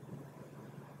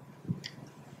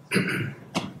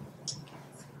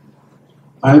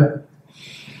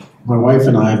 My wife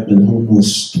and I have been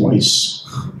homeless twice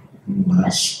in the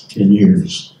last 10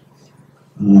 years.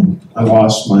 I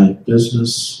lost my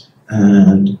business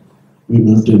and we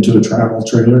moved into a travel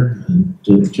trailer and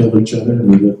didn't kill each other, and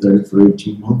we lived there for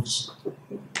 18 months.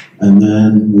 And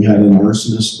then we had an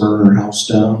arsonist burn our house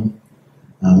down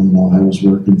while I was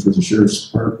working for the sheriff's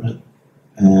department.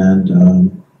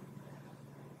 And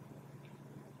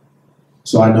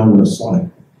so I know what it's like.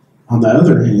 On the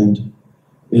other hand,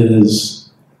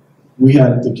 is we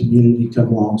had the community come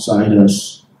alongside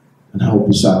us and help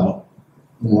us out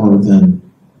more than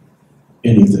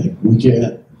anything. We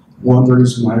get one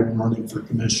reason why I'm running for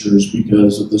commissioner is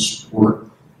because of the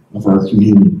support of our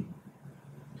community.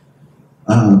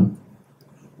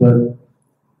 But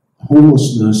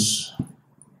homelessness,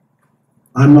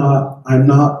 I'm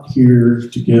not here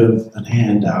to give a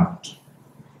handout.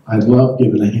 I love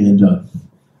giving a hand up,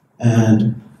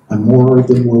 and I'm more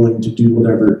than willing to do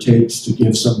whatever it takes to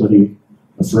give somebody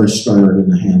a fresh start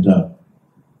and a hand up.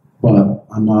 But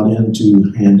I'm not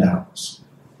into handouts.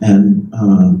 And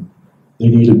they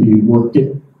need to be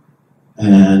working,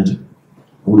 and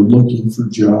we're looking for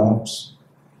jobs,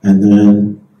 and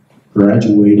then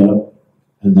graduate up,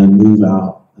 and then move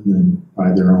out, and then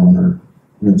buy their own or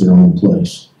rent their own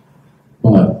place.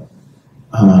 But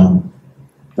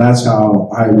that's how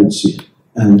I would see it.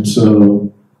 And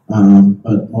so,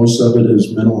 but most of it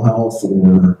is mental health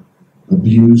or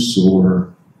abuse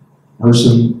or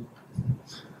arson.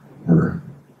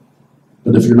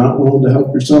 But if you're not willing to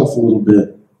help yourself a little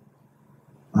bit,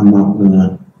 I'm not going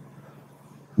to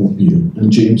help you.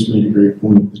 And James made a great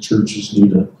point. The churches need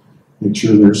to make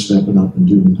sure they're stepping up and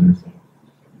doing their thing.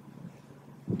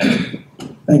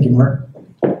 Thank you, Mark.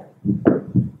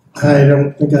 I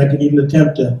don't think I can even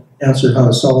attempt to answer how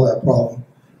to solve that problem.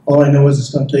 All I know is it's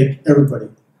going to take everybody,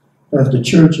 from the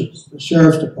churches, the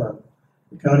sheriff's department,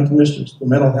 the county commissioners, the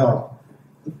mental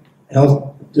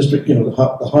health district,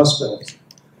 the hospitals,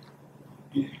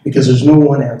 because there's no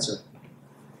one answer.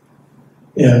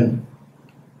 And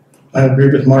I agree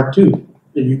with Mark too.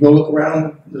 If you go look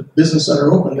around the businesses that are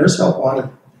open, there's help on it.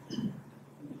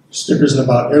 Stickers in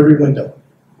about every window,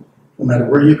 no matter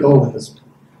where you go in this,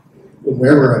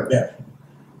 wherever I've been.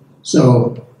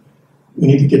 So we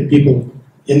need to get people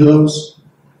into those,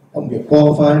 help them get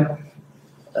qualified.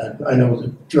 I know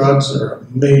that drugs are a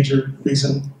major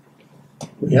reason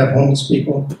we have homeless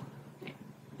people.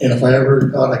 And if I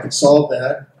ever thought I could solve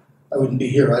that, I wouldn't be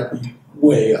here. I'd be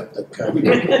way up the country.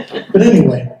 But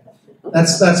anyway,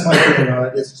 that's my feeling on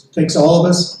it. It takes all of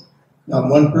us, not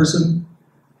one person,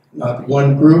 not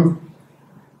one group,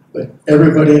 but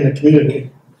everybody in the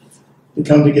community to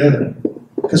come together.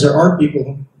 Because there are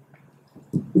people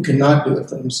who cannot do it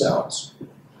for themselves,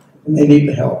 and they need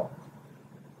the help.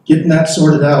 Getting that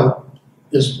sorted out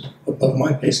is above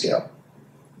my pay scale.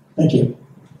 Thank you.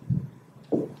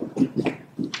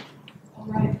 All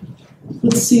right.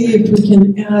 Let's see if we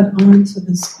can add on to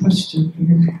this question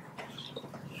here.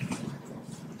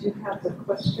 Do you have the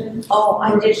question? Oh,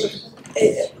 I just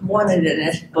wanted an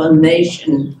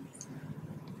explanation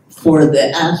for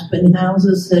the Aspen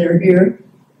houses that are here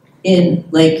in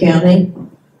Lake County.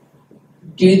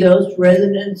 Do those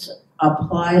residents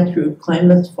apply through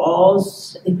Klamath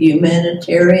Falls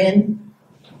humanitarian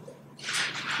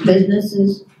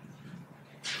businesses?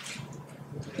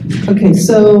 Okay,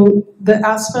 so the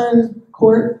Aspen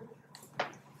Court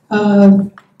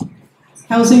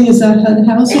housing, is that HUD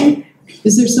housing?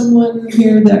 Is there someone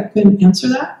here that could answer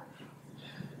that?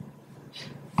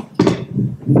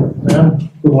 And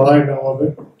from what I know of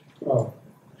it,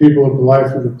 people apply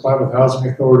through the Climate Housing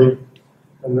Authority,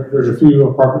 and there's a few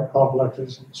apartment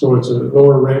complexes, so it's a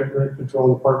lower rent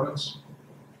controlled apartments.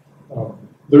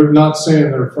 They're not saying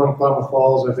they're from Klamath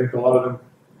Falls. I think a lot of them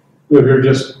live here,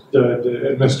 just the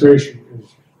administration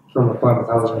is from the Klamath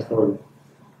Housing Authority.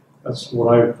 That's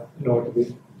what I know it to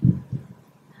be.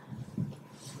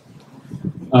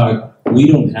 We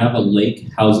don't have a Lake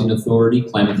Housing Authority.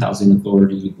 Klamath Housing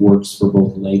Authority works for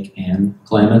both Lake and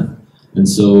Klamath. And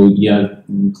so, yeah,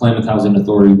 Klamath Housing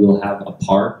Authority will have a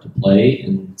part to play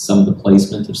in some of the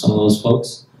placement of some of those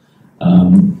folks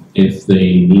if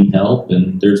they need help.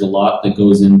 And there's a lot that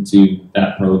goes into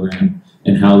that program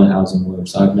and how the housing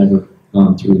works. I've never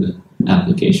gone through the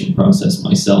application process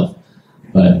myself,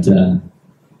 but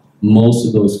most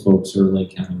of those folks are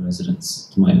Lake County residents,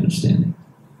 to my understanding.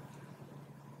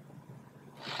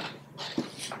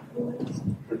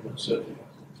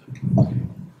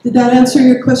 Did that answer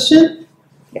your question?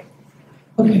 Yeah.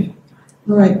 Okay.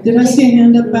 All right. Did I see a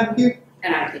hand up back here?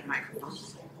 And I think microphone.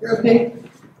 You're okay?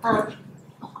 I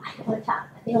want to talk.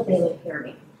 They'll be able to hear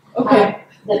me. Okay.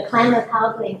 The Klamath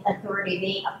Housing Authority,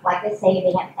 they, like I say,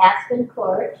 they have Aspen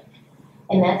Court,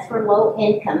 and that's for low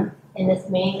income, and it's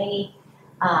mainly,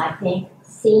 I think,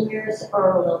 seniors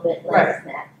or a little bit less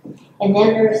than that. And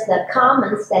then there's the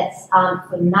Commons that's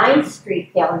from 9th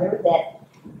Street down there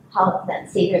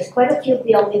see, there's quite a few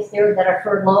buildings there that are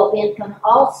for low income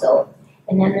also.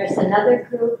 And then there's another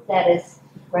group that is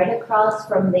right across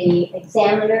from the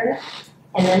Examiner,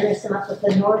 and then there's some up at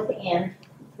the north end.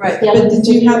 Right, but did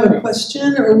you have a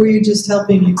question, or were you just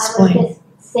helping explain? I was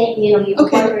just saying, you were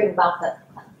wondering about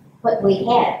what we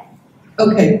had.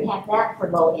 Okay. We have that for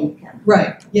low income.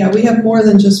 Right, yeah, we have more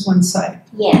than just one site.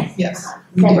 Yes. Yes.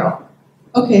 Several.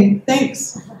 Okay,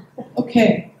 thanks.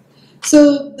 Okay,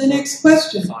 so the next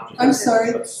question. I'm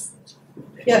sorry.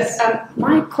 Yes.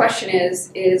 My question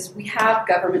is we have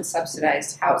government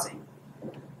subsidized housing.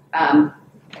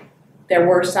 There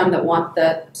were some that want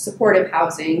the supportive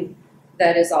housing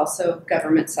that is also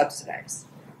government subsidized.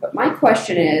 But my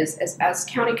question is, as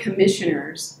county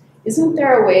commissioners, isn't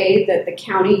there a way that the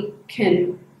county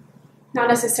can not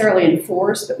necessarily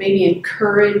enforce, but maybe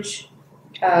encourage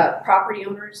property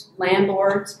owners,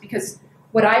 landlords? Because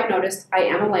what I've noticed, I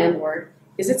am a landlord,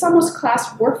 is it's almost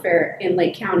class warfare in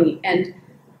Lake County, and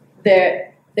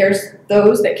there's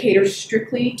those that cater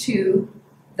strictly to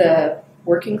the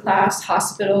working class,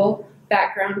 hospital,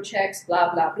 background checks,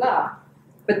 blah, blah, blah.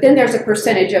 But then there's a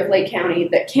percentage of Lake County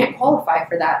that can't qualify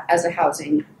for that as a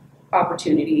housing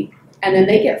opportunity, and then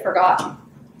they get forgotten.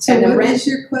 So and the what rent, is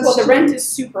your question? well, the rent is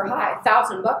super high.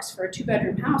 $1,000 for a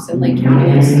 2-bedroom house in Lake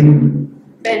County is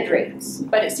bend rates.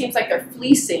 But it seems like they're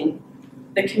fleecing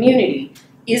the community.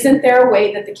 Isn't there a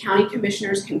way that the county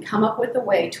commissioners can come up with a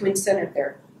way to incentive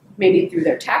maybe through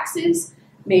their taxes,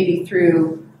 maybe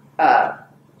through,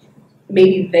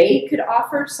 maybe they could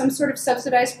offer some sort of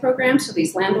subsidized program so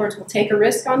these landlords will take a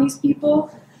risk on these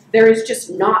people? There is just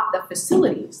not the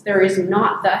facilities. There is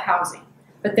not the housing.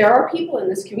 But there are people in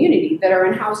this community that are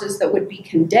in houses that would be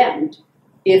condemned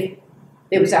if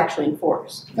it was actually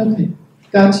enforced. Okay,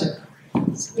 gotcha.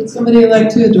 Would somebody like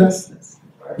to address this?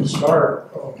 I can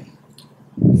start.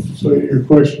 So your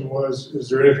question was, is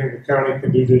there anything the county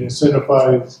can do to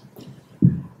incentivize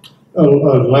a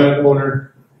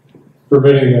landowner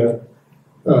permitting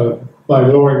by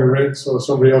lowering the rent so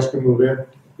somebody else can move in?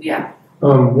 Yeah.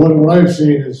 What I've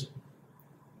seen is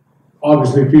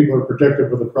obviously people are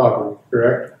protective of the property,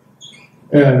 correct?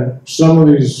 And some of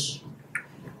these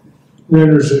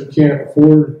renters that can't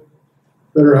afford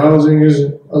better housing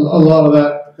isn't, a lot of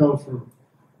that comes from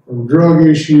drug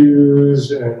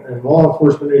issues and law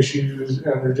enforcement issues,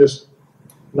 and they're just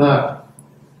not,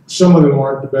 some of them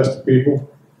aren't the best of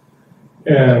people.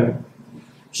 And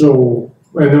so,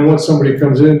 and then once somebody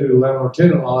comes into the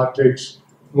landlord-tenant law, it takes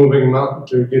moving them out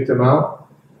to get them out.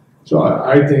 So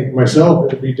I think myself,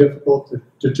 it'd be difficult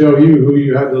to tell you who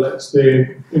you had to let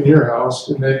stay in your house,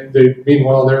 and they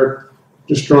meanwhile they're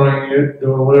destroying it,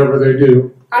 doing whatever they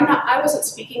do. I wasn't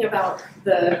speaking about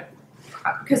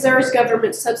because there's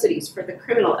government subsidies for the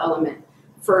criminal element,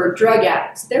 for drug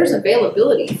addicts. There's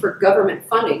availability for government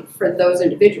funding for those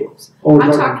individuals.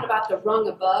 I'm talking about the rung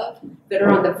above that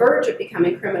are on the verge of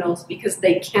becoming criminals because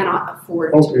they cannot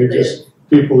afford to live. Just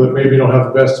people that maybe don't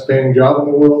have the best paying job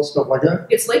in the world, stuff like that?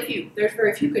 It's Lakeview. There's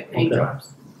very few good paying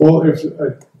jobs. Well, if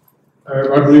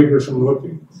I believe there's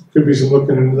could be some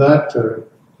looking into that,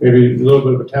 maybe a little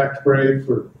bit of a tax break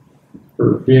for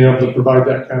being able to provide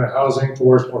that kind of housing to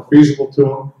where it's more feasible to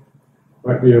them.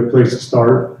 Might be a place to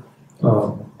start.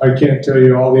 I can't tell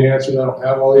you all the answers. I don't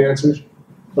have all the answers,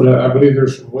 but I believe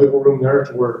there's some wiggle room there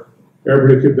to where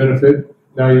everybody could benefit.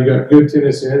 Now you got good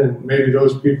tenants in, and maybe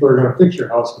those people are going to fix your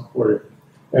house for you,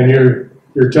 and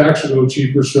your tax is a little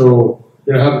cheaper, so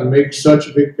you're not having to make such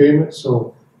a big payment,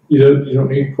 so you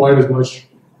don't need quite as much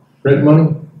rent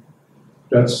money.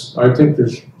 I think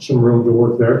there's some room to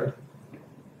work there.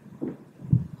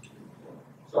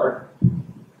 Sorry.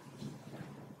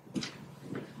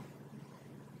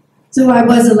 So I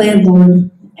was a landlord,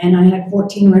 and I had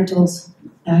 14 rentals.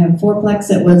 I have 4plex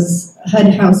that was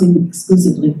HUD housing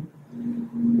exclusively.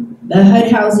 The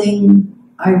HUD housing,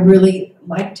 I really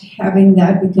liked having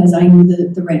that because I knew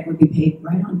that the rent would be paid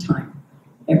right on time,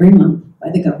 every month by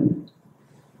the government.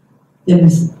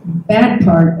 The bad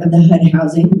part of the HUD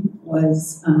housing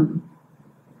was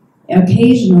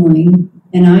occasionally,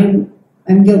 and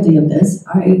I'm guilty of this,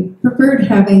 I preferred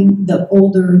having the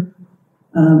older,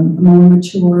 more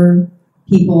mature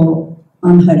people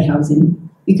on HUD housing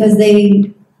because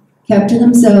they kept to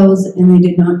themselves and they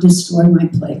did not destroy my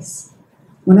place.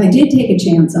 When I did take a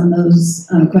chance on those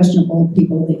questionable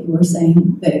people that you were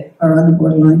saying that are on the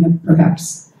borderline of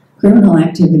perhaps criminal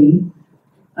activity,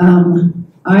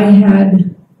 I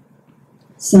had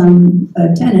some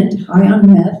tenant high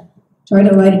on meth try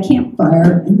to light a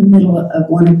campfire in the middle of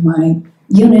one of my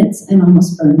units and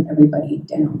almost burn everybody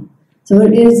down. So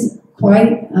it is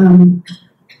quite an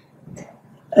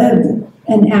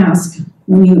ask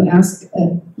when you ask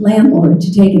a landlord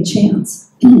to take a chance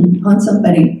on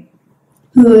somebody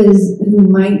who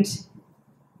might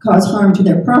cause harm to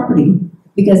their property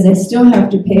because they still have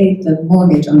to pay the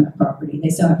mortgage on that property. They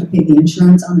still have to pay the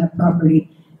insurance on that property,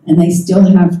 and they still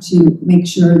have to make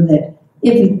sure that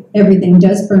if everything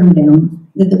does burn down,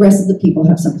 that the rest of the people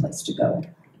have someplace to go.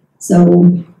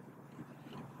 So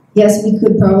yes, we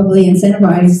could probably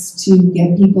incentivize to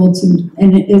get people to,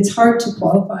 and it's hard to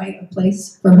qualify a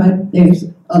place for HUD. There's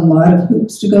a lot of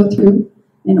hoops to go through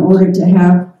in order to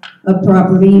have a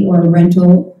property or a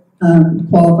rental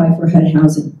qualify for HUD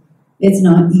housing. It's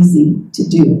not easy to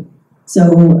do. So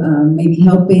maybe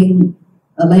helping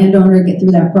a landowner get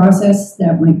through that process,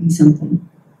 that might be something.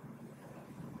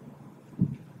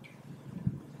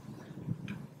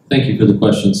 Thank you for the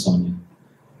question, Sonia.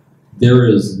 There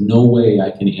is no way I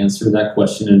can answer that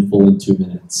question in full in 2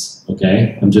 minutes,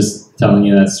 okay? I'm just telling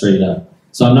you that straight up.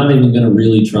 So I'm not even going to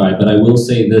really try, but I will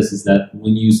say this, is that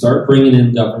when you start bringing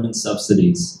in government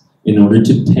subsidies in order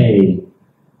to pay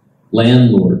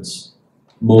landlords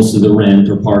most of the rent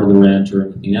or part of the rent or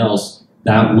anything else,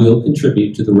 that will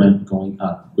contribute to the rent going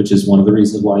up, which is one of the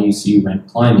reasons why you see rent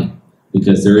climbing,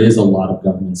 because there is a lot of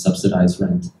government subsidized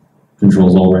rent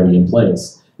controls already in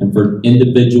place. And for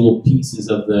individual pieces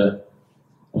of the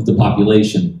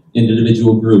population,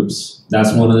 individual groups,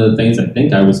 that's one of the things I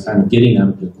think I was kind of getting out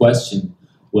of the question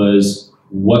was,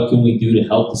 what can we do to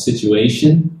help the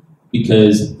situation?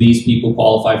 Because these people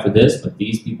qualify for this, but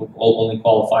these people only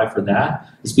qualify for that.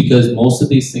 It's because most of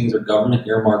these things are government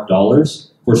earmarked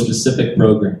dollars for specific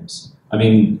programs. I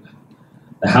mean,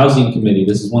 the housing committee,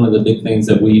 this is one of the big things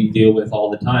that we deal with all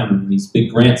the time. When these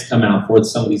big grants come out for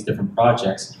some of these different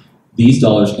projects, these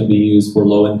dollars can be used for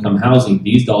low-income housing.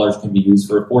 These dollars can be used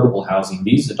for affordable housing.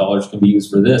 These dollars can be used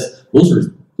for this. Those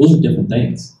are different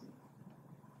things.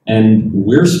 And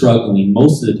we're struggling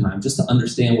most of the time just to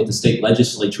understand what the state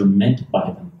legislature meant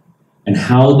by them and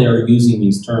how they're using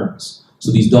these terms.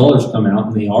 So these dollars come out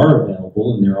and they are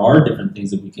available, and there are different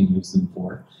things that we can use them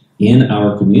for in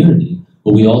our community.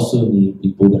 But we also need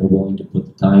people that are willing to put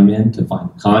the time in to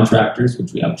find contractors,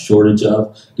 which we have a shortage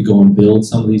of, to go and build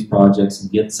some of these projects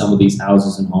and get some of these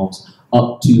houses and homes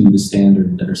up to the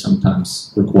standard that are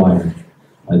sometimes required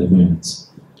by the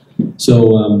grants.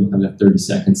 So I've got 30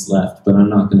 seconds left, but I'm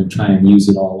not going to try and use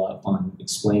it all up on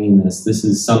explaining this. This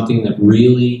is something that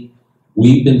really,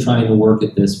 we've been trying to work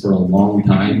at this for a long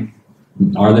time.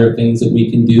 Are there things that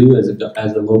we can do as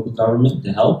a local government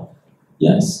to help?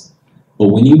 Yes. But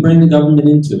when you bring the government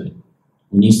into it,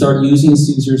 when you start using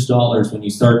Caesar's dollars, when you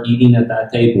start eating at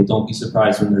that table, don't be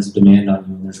surprised when there's a demand on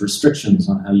you and there's restrictions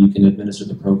on how you can administer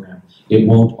the program. It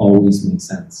won't always make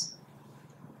sense.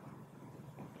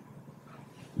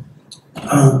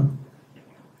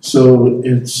 So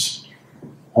it's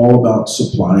all about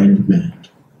supply and demand.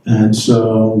 And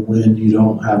so when you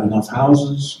don't have enough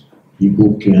houses,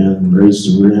 people can raise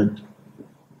the rent,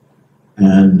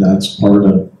 and that's part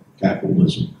of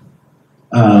capitalism.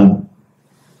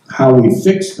 How we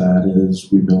fix that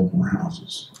is we build more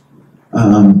houses.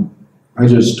 I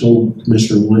just told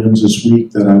Commissioner Williams this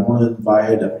week that I want to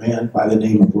invite a man by the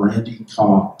name of Randy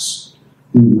Cox,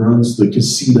 who runs the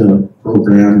Casita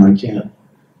program. I can't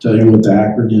tell you what the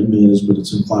acronym is, but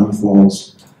it's in Klamath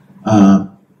Falls.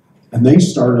 And they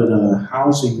started a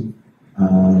housing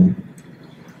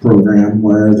program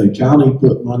where the county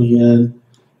put money in,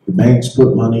 the banks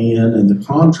put money in, and the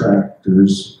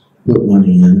contractors put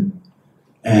money in,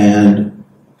 and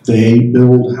they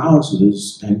build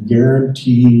houses and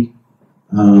guarantee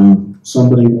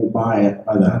somebody will buy it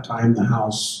by the time the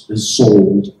house is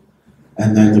sold,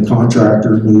 and then the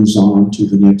contractor moves on to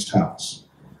the next house.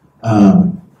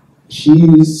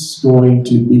 He's going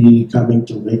to be coming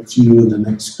to Lakeview in the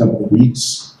next couple of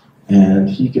weeks, and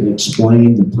he can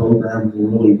explain the program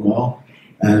really well.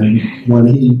 And when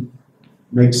he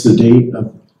makes the date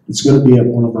of, it's going to be at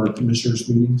one of our commissioners'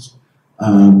 meetings.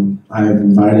 I have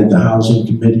invited the housing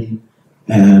committee,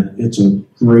 and it's a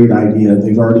great idea.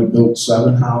 They've already built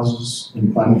 7 houses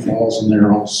in Klamath Falls, and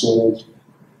they're all sold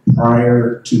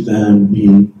prior to them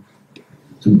being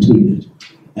completed.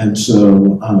 And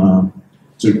so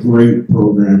it's a great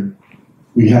program.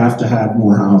 We have to have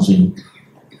more housing,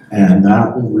 and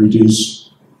that will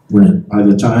reduce rent. By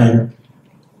the time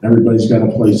everybody's got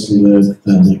a place to live,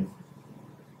 then it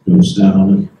goes down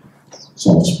and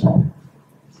solves the problem.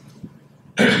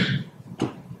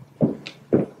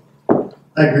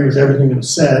 I agree with everything that was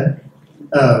said.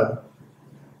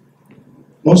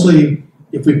 Mostly,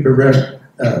 if we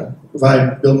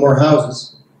build more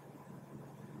houses,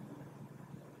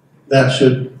 that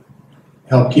should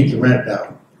help keep the rent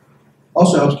down.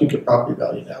 Also helps keep the property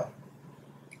value down.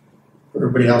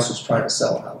 Everybody else is trying to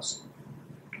sell a house.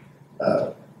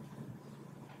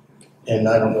 And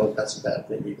I don't know if that's a bad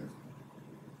thing either.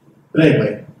 But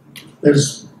anyway,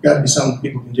 there's got to be something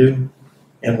people can do,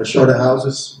 and we're short of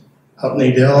houses. Out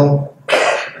in Adel,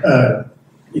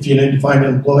 if you need to find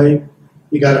an employee,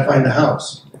 you got to find a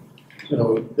house.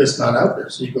 So it's not out there.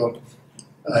 So you go,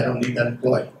 I don't need that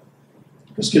employee.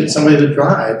 Just getting somebody to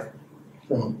drive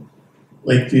from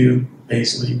Lakeview,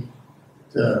 Paisley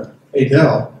to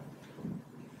Adel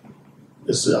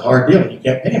is a hard deal. You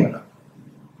can't pay them enough.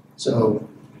 So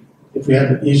if we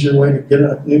had an easier way to get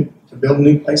to build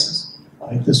new places, I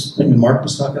think this thing that Mark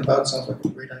was talking about sounds like a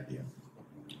great idea.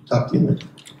 Talk to you later.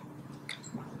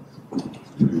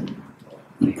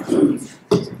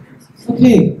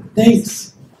 Okay,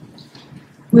 thanks.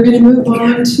 We're going to move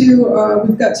on to,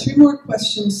 we've got 3 more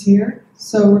questions here,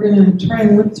 so we're going to try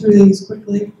and whip through these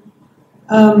quickly.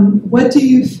 What do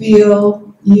you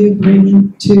feel you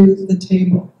bring to the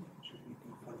table?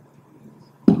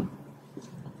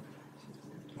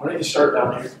 Why don't you start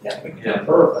down here? Yeah.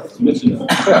 Perfect. Keep putting on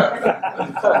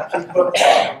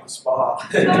the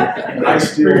spot.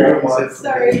 Nice to hear you.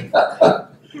 Sorry.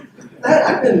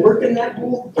 I've been working that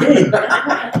whole thing.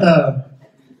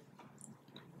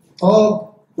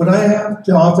 What I have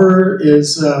to offer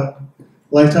is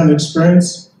lifetime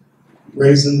experience,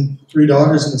 raising 3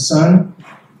 daughters and a son,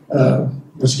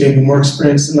 which gave me more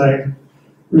experience than I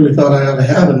really thought I ought to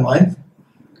have in life.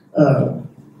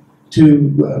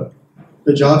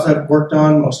 The jobs I've worked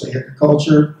on, mostly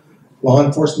agriculture, law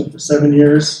enforcement for 7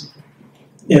 years,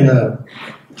 in a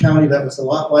county that was a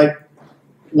lot like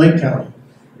Lake County,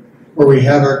 where we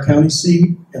had our county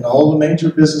seat and all the major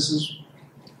businesses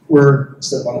were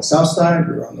instead of on the south side,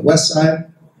 we were on the west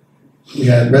side. We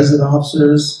had resident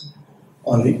officers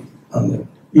on the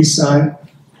east side.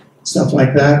 stuff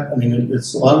like that. I mean,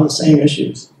 it's a lot of the same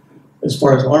issues as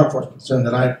far as law enforcement is concerned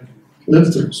that I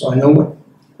lived through, so I know what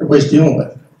everybody's dealing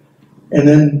with. And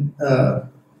then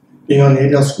being on the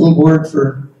Adel School Board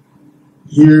for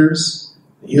years,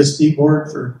 the ESD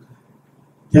Board for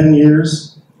 10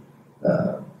 years,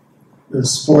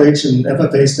 this 4-H and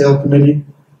FFA Sale Committee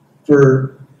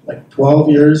for like 12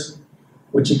 years,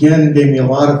 which again gave me a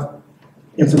lot of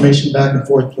information back and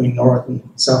forth between North and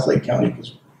South Lake County,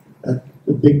 because that's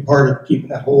a big part of keeping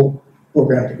that whole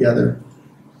program together.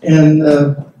 And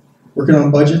working on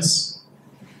budgets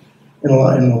in a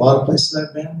lot of places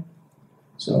I've been.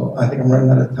 So I think I'm running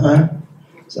out of time.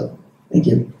 So thank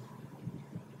you.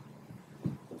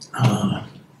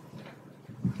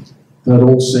 That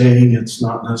old saying, it's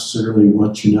not necessarily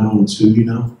what you know, it's who you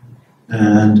know.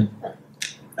 And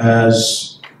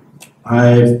as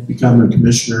I've become a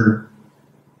commissioner,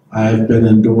 I've been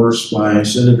endorsed by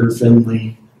Senator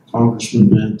Finley, Congressman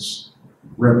Vince,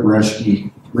 Rep.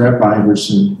 Reschke, Rep.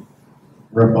 Iverson,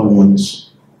 Rep.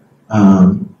 Owens,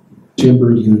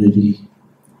 Timber Unity.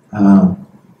 And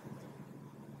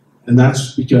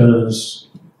that's because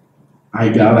I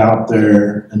got out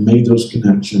there and made those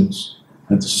connections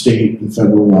at the state and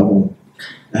federal level.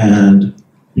 And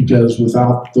because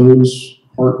without those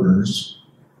partners,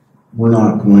 we're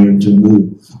not going to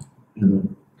move in a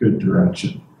good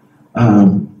direction.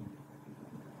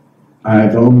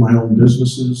 I've owned my own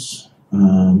businesses.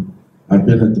 I've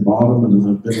been at the bottom and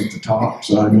I've been at the top,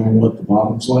 so I know what the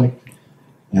bottom's like.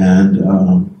 And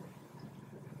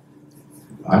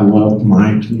I love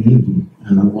my community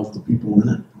and I love the people in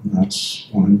it. And that's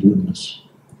why I'm doing this.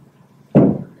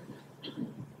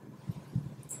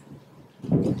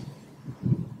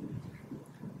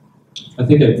 I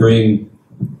think I bring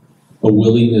a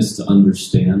willingness to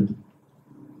understand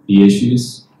the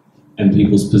issues and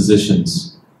people's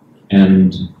positions.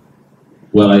 And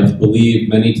what I believe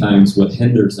many times what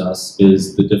hinders us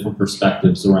is the different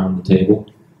perspectives around the table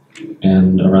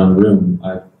and around the room.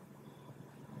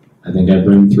 I think I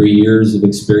bring 3 years of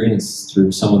experience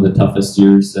through some of the toughest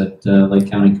years that Lake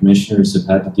County commissioners have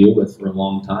had to deal with for a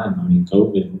long time. I mean,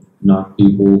 COVID knocked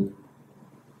people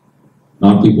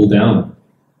down.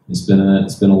 It's been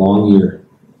a long year,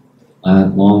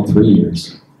 long 3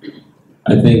 years.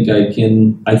 I think I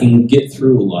can get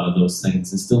through a lot of those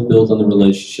things and still build on the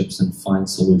relationships and find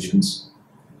solutions.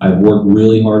 I've worked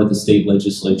really hard at the state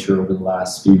legislature over the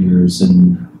last few years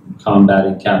in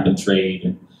combating cap and trade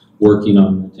and working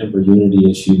on the timber unity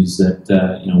issues that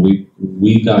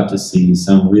we got to see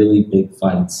some really big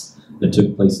fights that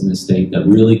took place in the state that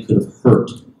really could have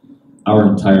hurt our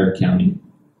entire county.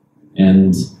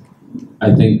 And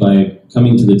I think by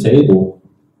coming to the table,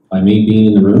 by me being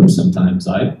in the room sometimes,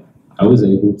 I was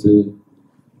able to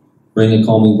bring a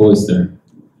calming voice there.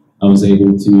 I was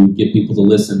able to get people to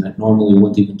listen that normally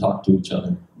wouldn't even talk to each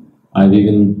other. I've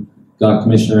even got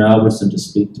Commissioner Albertson to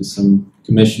speak to some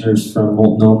commissioners from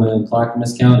Multnomah and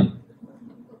Clackamas County.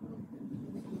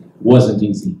 Wasn't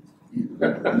easy.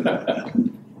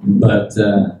 But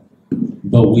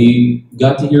we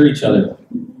got to hear each other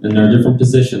in our different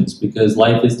positions, because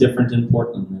life is different in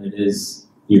Portland than it is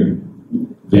here.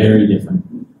 Very different.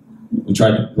 We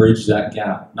tried to bridge that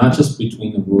gap, not just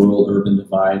between the rural-urban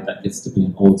divide that gets to be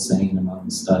an old saying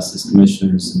amongst us as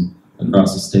commissioners and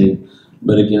across the state,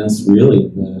 but against really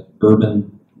the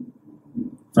urban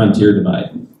frontier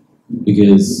divide.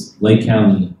 Because Lake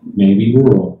County may be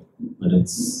rural, but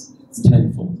it's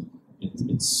tenfold.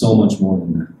 It's so much more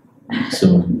than that.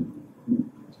 So,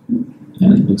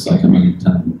 and it looks like I'm out of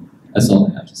time. That's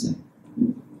all I have to say.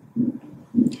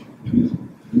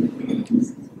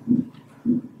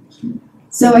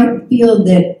 So I feel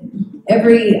that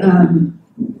every,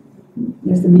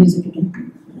 there's the music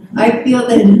again. I feel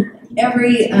that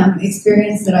every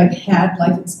experience that I've had,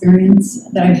 life experience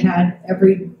that I've had,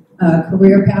 every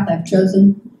career path I've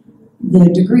chosen, the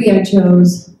degree I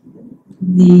chose,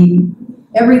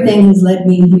 everything has led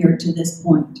me here to this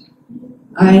point.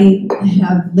 I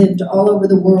have lived all over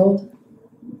the world.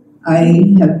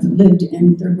 I have lived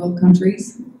in third world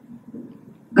countries.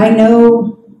 I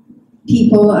know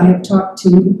people, I have talked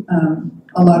to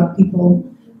a lot of people.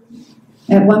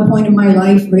 At one point in my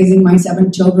life, raising my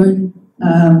 7 children,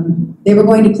 they were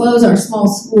going to close our small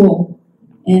school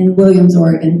in Williams,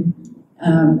 Oregon.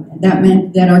 That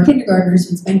meant that our kindergartners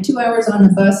would spend 2 hours on the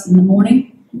bus in the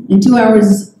morning and 2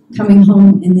 hours coming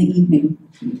home in the evening.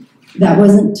 That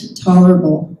wasn't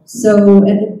tolerable. So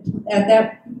at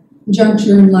that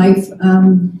juncture in life,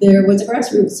 there was a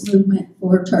grassroots movement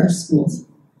for charter schools.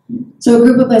 So a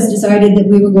group of us decided that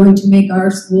we were going to make our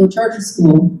school a charter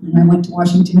school. And I went to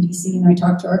Washington, D.C., and I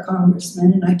talked to our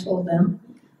congressman, and I told them,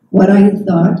 what I had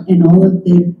thought and all of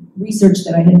the research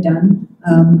that I had done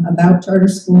about charter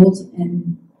schools,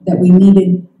 and that we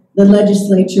needed the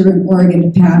legislature in Oregon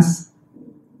to pass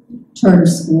charter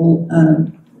school,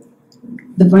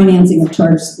 the financing of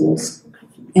charter schools.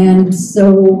 And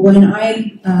so when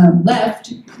I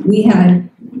left, we had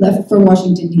left for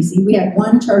Washington, D.C., we had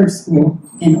one charter school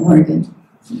in Oregon.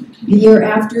 The year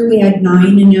after, we had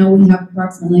 9, and now we have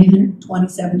approximately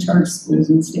 127 charter schools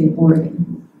in the state of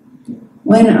Oregon.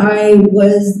 When I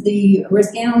was the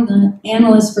risk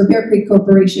analyst for Bear Creek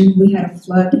Corporation, we had a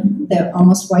flood that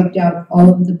almost wiped out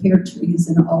all of the pear trees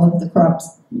and all of the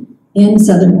crops in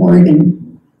southern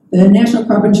Oregon. The National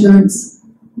Crop Insurance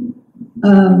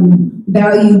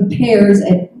valued pears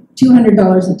at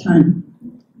 $200 a ton,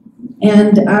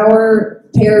 and our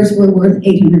pears were worth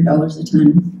 $800 a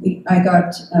ton. I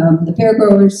got the pear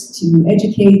growers to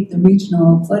educate the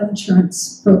regional flood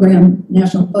insurance program,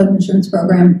 National Flood Insurance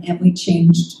Program, and we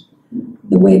changed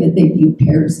the way that they view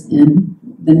pears in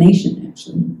the nation,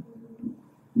 actually.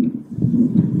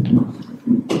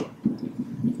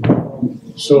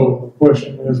 So the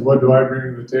question is, what do I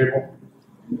bring to the table?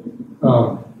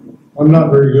 I'm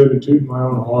not very good at tooting my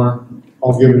own horn.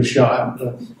 I'll give it a shot,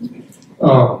 but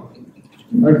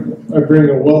I bring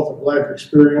a wealth of life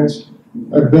experience.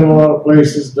 I've been a lot of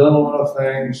places, done a lot of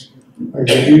things.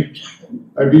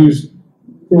 I've used,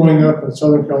 growing up in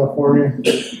Southern California,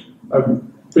 I've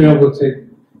been able to take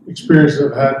experiences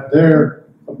I've had there,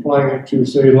 applying it to,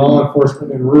 say, law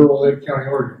enforcement in rural Lake County,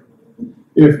 Oregon.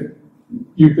 If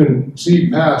you can see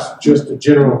past just a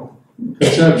general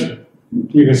conception,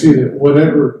 you can see that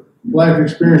whatever life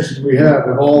experiences we have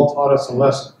all taught us a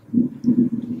lesson.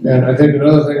 And I think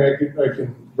another thing I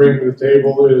can bring to the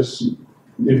table is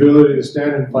the ability to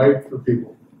stand and fight for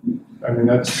people. I mean,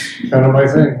 that's kind of my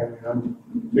thing. I mean, I'm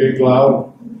big,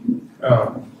 loud,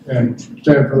 and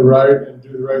stand for the right and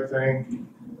do the right thing.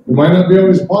 It might not be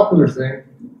always a popular thing,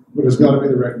 but it's got to be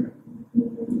the right thing.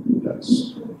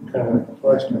 That's kind of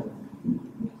what I stand.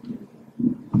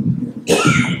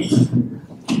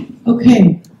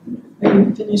 Okay, are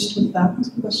you finished with that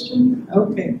question?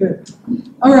 Okay, good.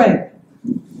 All right.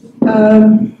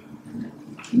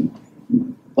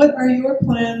 What are your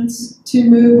plans to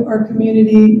move our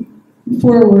community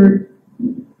forward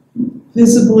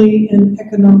visibly and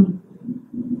economically?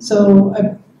 So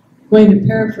I'm going to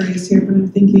paraphrase here, but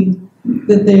I'm thinking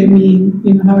that they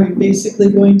mean, how are you basically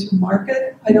going to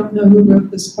market? I don't know who wrote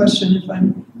this question. If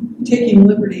I'm taking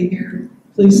liberty here,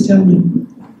 please tell me.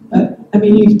 But, I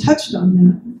mean, you've touched on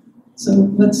that.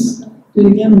 So let's do it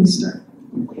again and start.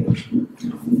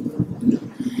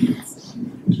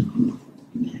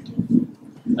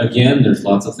 Again, there's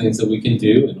lots of things that we can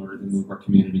do in order to move our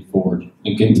community forward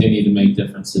and continue to make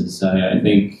differences. I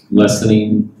think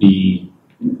lessening the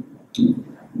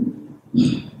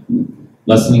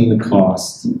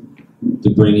cost to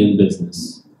bring in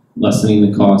business,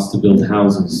 lessening the cost to build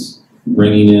houses,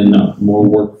 bringing in more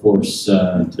workforce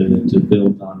to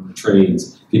build on the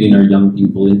trades, getting our young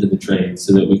people into the trades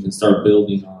so that we can start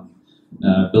building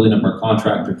up our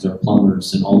contractors, our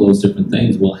plumbers, and all those different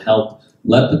things will help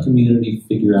let the community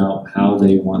figure out how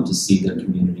they want to see their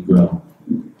community grow.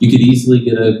 You could easily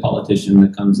get a politician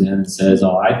that comes in and says,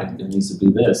 oh, I think there needs to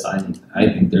be this. I think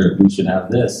we should have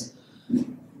this.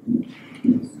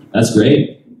 That's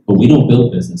great, but we don't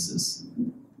build businesses.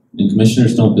 And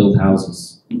commissioners don't build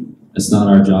houses. That's not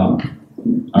our job.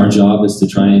 Our job is to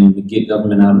try and get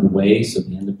government out of the way so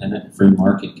the independent and free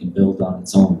market can build on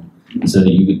its own. So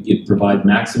that you could provide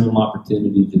maximum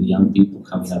opportunity to the young people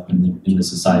coming up in the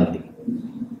society.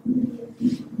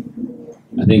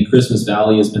 I think Christmas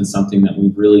Valley has been something that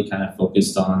we've really kind of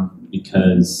focused on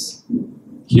because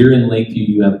here in Lakeview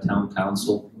you have a town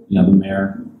council, you have a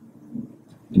mayor.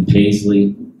 In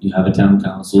Paisley, you have a town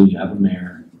council, you have a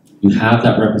mayor. You have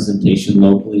that representation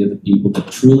locally of the people that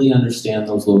truly understand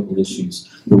those local issues.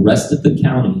 The rest of the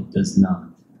county does not.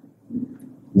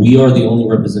 We are the only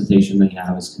representation they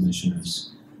have as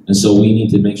commissioners. And so we need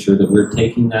to make sure that we're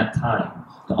taking that time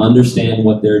to understand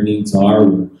what their needs are.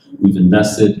 We've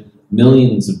invested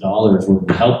millions of dollars. We're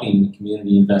helping the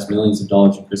community invest millions of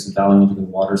dollars in Christmas Valley into the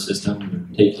water system.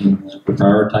 We're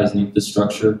prioritizing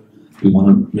infrastructure. We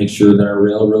want to make sure that our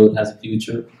railroad has a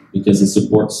future because it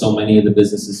supports so many of the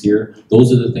businesses here.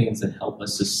 Those are the things that help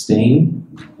us sustain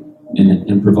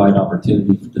and provide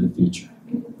opportunity to the future.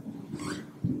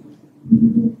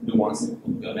 Who wants to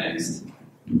go next?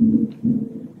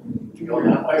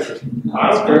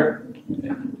 Oscar.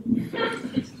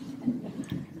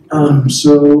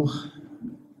 So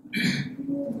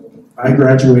I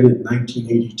graduated in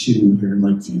 1982 here in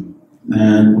Lakeview.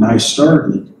 And when I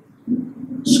started,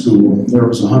 school, there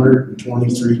was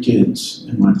 123 kids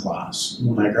in my class.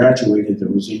 When I graduated, there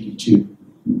was 82.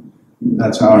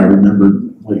 That's how I remember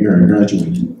what year I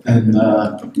graduated. And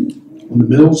when the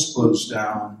mills closed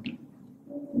down,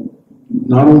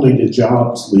 not only did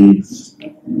jobs leave,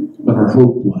 but our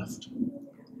hope left.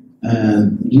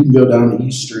 And you can go down to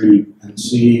East Street and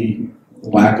see the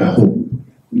lack of hope.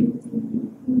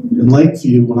 In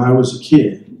Lakeview, when I was a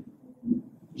kid,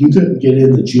 you couldn't get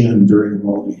in the gym during a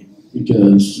ball game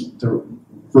because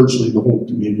virtually the whole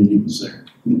community was there.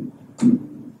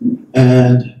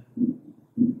 And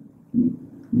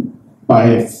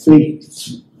by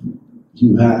faith,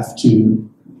 you have to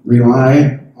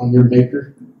rely on your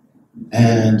Maker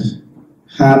and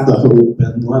have the hope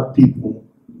and let people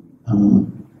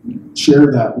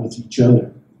share that with each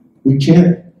other. We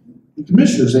can't, the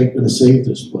commissioners ain't going to save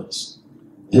this place.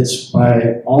 It's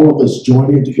by all of us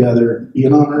joining together,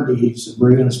 being on our knees, and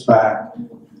bringing us back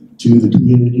to the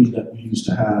community that we used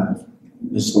to have.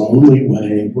 It's the only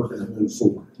way we're going to move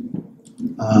forward.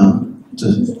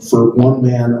 For one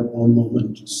man or one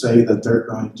woman to say that they're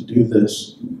going to do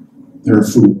this, they're a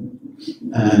fool.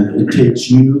 And it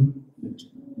takes you,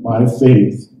 by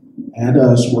faith, and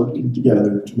us working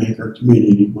together to make our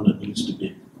community what it needs to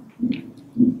be.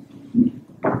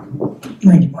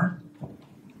 Thank you, Mark.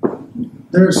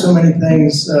 There are so many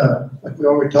things, like we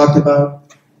already talked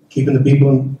about, keeping the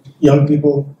people, young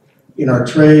people, in our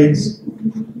trades,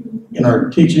 in our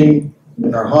teaching,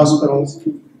 in our hospitals,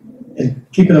 and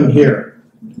keeping them here.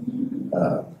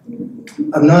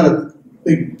 I'm not a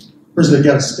big person that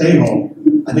got to stay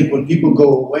home. I think when people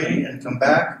go away and come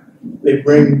back, they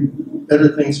bring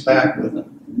better things back with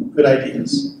them, good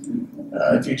ideas.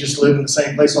 If you just live in the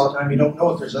same place all the time, you don't know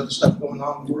if there's other stuff going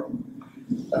on in the world.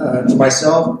 For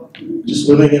myself, just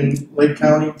living in Lake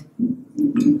County,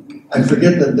 I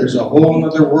forget that there's a whole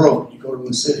other world when you go to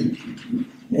a city.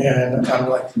 And I'm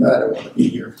like, I don't want to be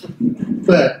here.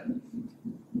 But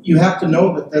you have to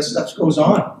know that that stuff goes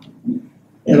on.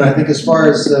 And I think as far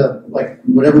as like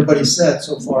what everybody said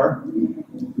so far,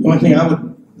 the only thing I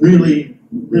would really,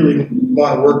 really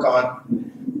want to work on,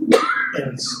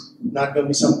 and it's not going to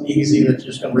be something easy that you're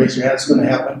just going to raise your hand, it's going to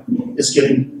happen, is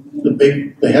getting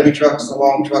the heavy trucks, the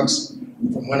long trucks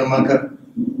from Winnemucca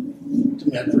to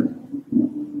Medford.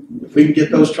 If we can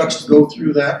get those trucks to go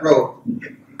through that road,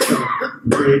 it'll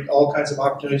create all kinds of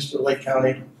opportunities for Lake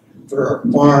County, for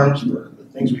our farms, for the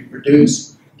things we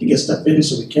produce, to get stuff in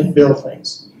so we can build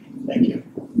things. Thank you.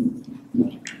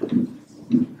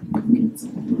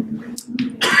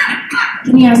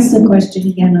 Can you ask the question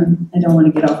again? I don't want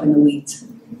to get off in the weeds.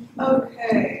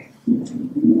 Okay.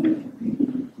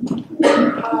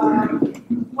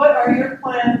 What are your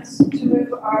plans to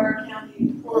move our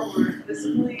county forward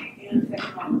fiscally and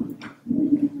economically?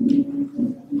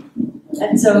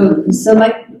 And so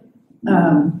like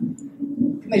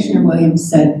Commissioner Williams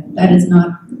said, that is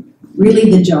not really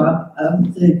the job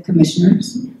of the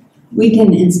commissioners. We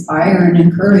can inspire and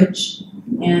encourage,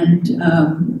 and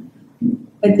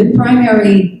but the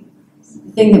primary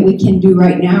thing that we can do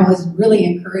right now is really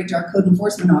encourage our code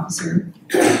enforcement officer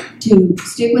to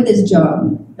stick with his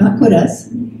job, not quit us,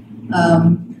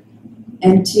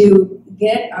 and to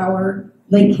get our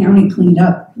Lake County cleaned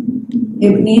up.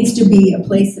 It needs to be a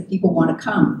place that people want to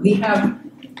come. We have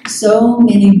so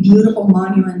many beautiful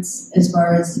monuments as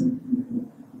far as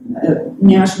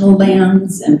national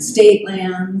lands and state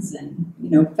lands and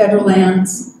federal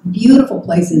lands, beautiful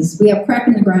places. We have crack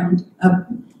in the ground up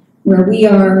where we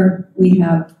are. We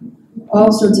have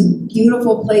all sorts of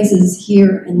beautiful places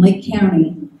here in Lake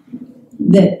County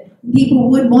that people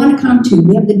would want to come to.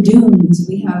 We have the dunes.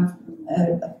 We have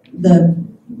the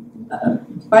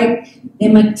bike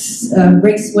MX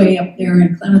raceway up there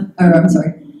in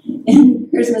in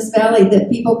Christmas Valley that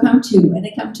people come to, and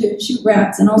they come to shoot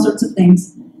rats and all sorts of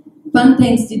things, fun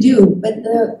things to do. But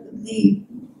the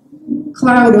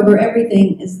cloud over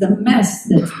everything is the mess.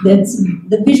 That's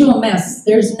the visual mess.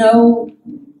 There's no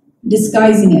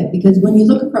disguising it, because when you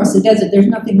look across the desert, there's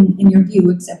nothing in your view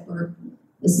except for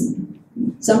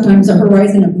sometimes a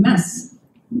horizon of mess.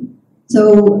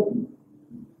 So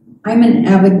I'm an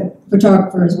avid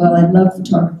photographer as well. I love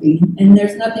photography, and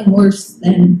there's nothing worse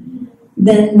than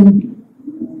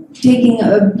taking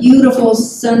a beautiful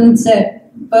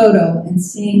sunset photo and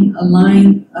seeing a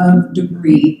line of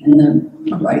debris in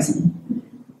the horizon.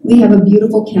 We have a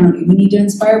beautiful county. We need to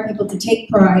inspire people to take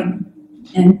pride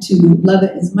and to love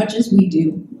it as much as we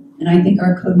do. And I think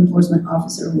our code enforcement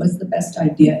officer was the best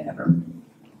idea ever.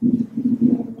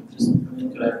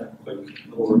 Could I have a quick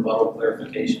little rebuttal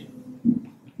clarification?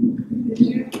 Did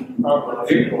you?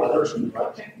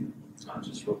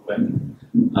 Just real quick.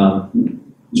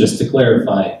 just to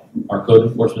clarify, our code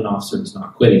enforcement officer is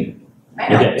not quitting. I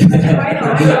know, Okay.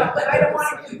 I don't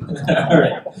want to. All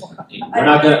right. We're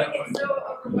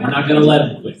not gonna let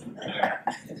him quit.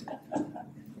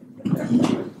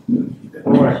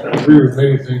 Well, I agree with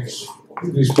many things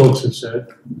these folks have said.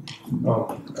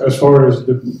 As far as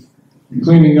the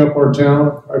cleaning up our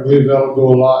town, I believe that'll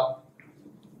go a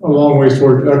long ways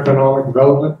towards economic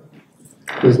development.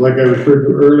 Because like I referred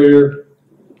to earlier,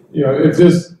 you know, if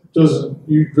this doesn't,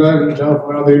 you drive in town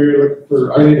from out of the area looking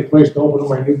for, I need a place to open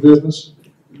my new business,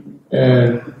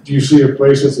 and you see a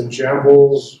place that's in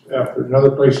shambles after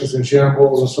another place that's in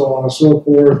shambles and so on and so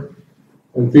forth,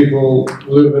 and people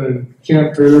living in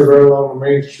camp trailers right along the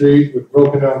main street with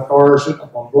broken down cars sitting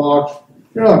up on blocks,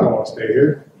 you're not going to stay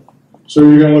here. So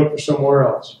you're going to look for somewhere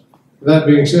else. That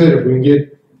being said, if we can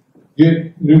get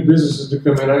new businesses to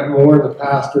come in, more in the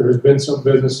past there has been some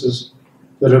businesses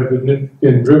that have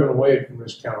been driven away from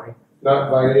this county, not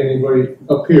by anybody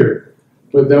up here,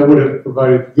 but that would have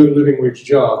provided good living wage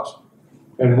jobs.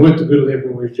 And with the good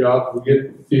living wage jobs, we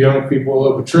get the young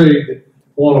people of a trade that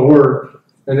want to work,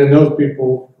 and then those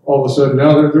people, all of a sudden,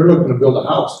 now they're looking to build a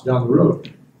house down the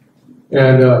road.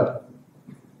 And,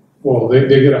 well, they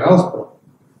get a house built.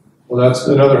 Well, that's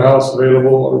another house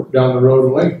available down the road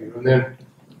in Lakeview. And then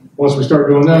once we start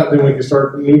doing that, then we can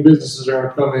start, new businesses are going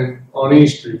to come in on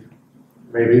East Street,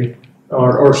 maybe,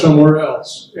 or somewhere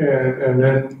else. And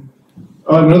then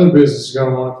another business is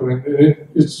going to want to come in. And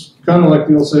it's kind of like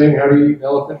the old saying, how do you eat an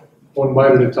elephant? One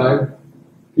bite at a time.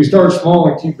 You start small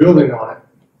and keep building on it,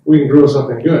 we can grow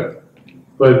something good.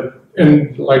 But,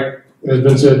 and like has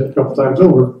been said a couple times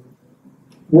over,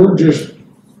 we're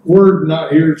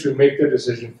not here to make that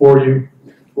decision for you.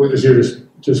 We're just here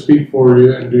to speak for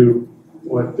you and do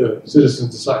what the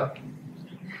citizens decide.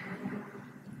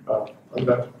 I'm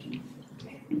done.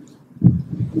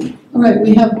 All right,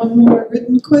 we have one more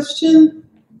written question.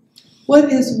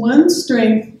 What is one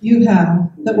strength you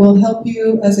have that will help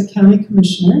you as a county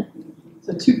commissioner? It's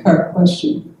a two-part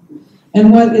question.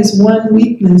 And what is one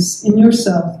weakness in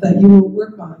yourself that you will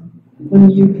work on when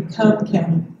you become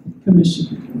county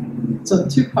commissioner? So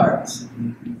 2 parts.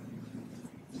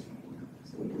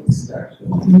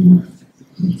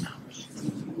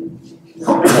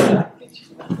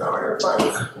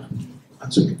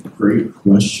 That's a great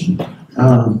question.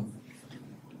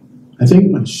 I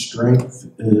think my strength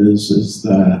is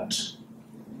that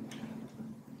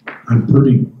I'm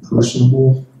pretty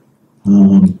personable.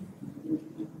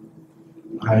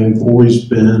 I've always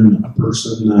been a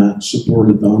person that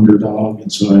supported the underdog,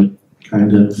 and so I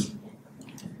kind of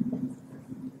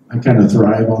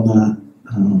thrive on that.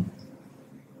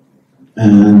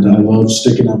 And I love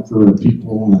sticking up for our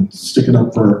people and sticking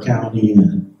up for our county.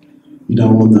 And you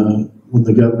know, when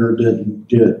the governor didn't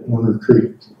get Warner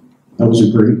Creek, that was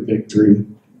a great victory.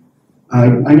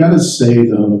 I gotta say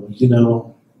though, you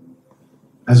know,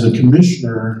 as a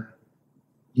commissioner,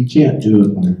 you can't do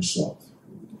it by yourself.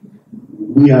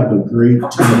 We have a great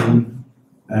team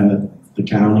at the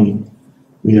county.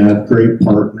 We have great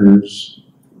partners,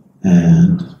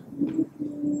 and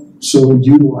so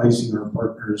utilizing our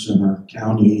partners and our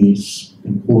county's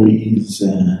employees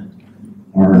and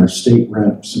our state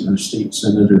reps and our state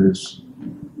senators,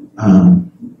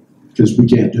 because we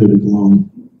can't do it alone.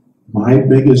 My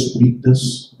biggest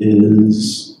weakness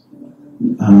is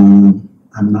I'm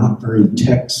not very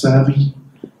tech savvy,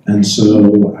 and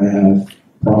so I have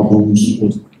problems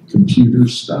with computer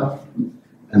stuff,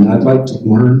 and I'd like to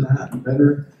learn that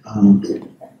better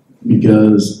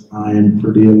because I'm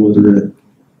pretty illiterate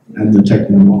in the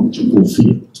technological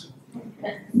field.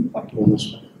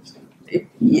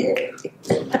 Yeah.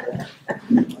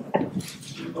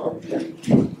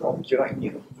 I'll join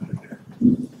you.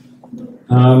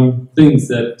 Things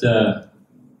that,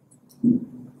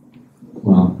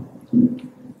 well,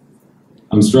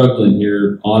 I'm struggling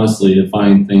here, honestly, to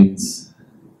find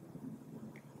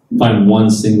one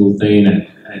single thing.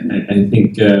 I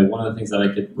think one of the things that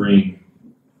I could bring,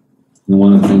 and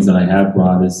one of the things that I have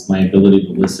brought, is my ability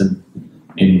to listen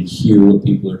and hear what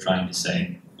people are trying to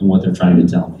say and what they're trying to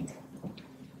tell me.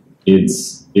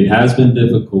 It has been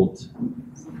difficult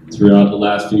throughout the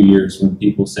last few years when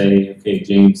people say, okay,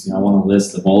 James, you know, I want a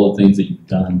list of all the things that you've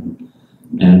done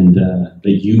and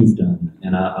that you've done.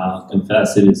 And I'll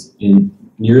confess, it is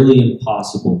nearly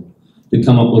impossible to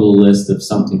come up with a list of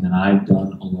something that I've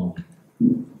done alone,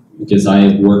 because I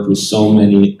have worked with so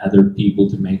many other people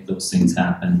to make those things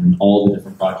happen, and all the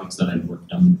different projects that I've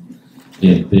worked on.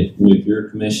 If you're a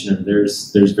commissioner,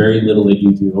 there's very little that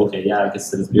you do. Okay, yeah, I can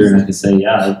sit up here and I can say,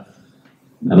 yeah,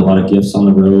 I had a lot of gifts on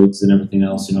the roads and everything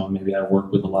else. You know, maybe I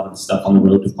work with a lot of the stuff on the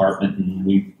road department, and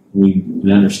we We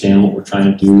understand what we're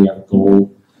trying to do. We have a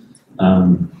goal.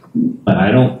 But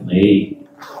I don't lay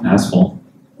asphalt.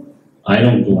 I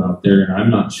don't go out there and I'm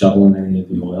not shoveling any of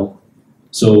the oil.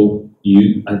 So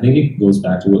I think it goes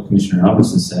back to what Commissioner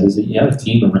Albertson said, is that you have a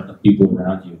team of people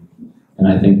around you. And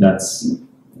I think that's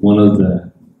one of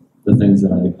the things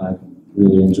that I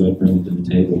really enjoy bringing to the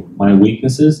table. My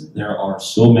weaknesses, there are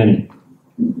so many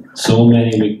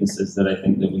weaknesses that I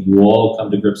think that when you all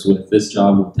come to grips with, this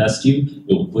job will test you,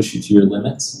 it will push you to your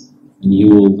limits, and you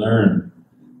will learn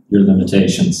your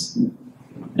limitations.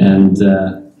 And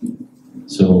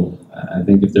so I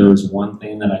think if there was one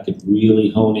thing that I could really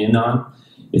hone in on,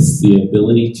 it's the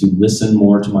ability to listen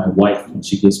more to my wife when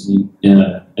she gives me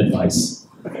advice.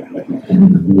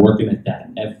 And I'm working at that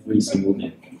every single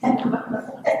day.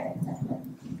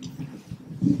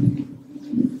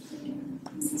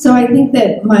 So I think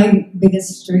that my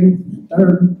biggest strength,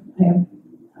 or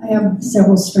I have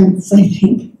several strengths, I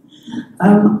think.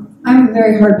 I'm a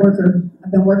very hard worker.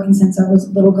 I've been working since I was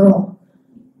a little girl.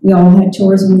 We all had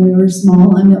chores when we were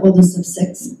small. I'm the oldest of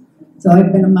 6, so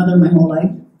I've been a mother my whole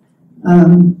life.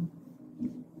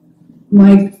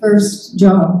 My first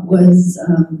job was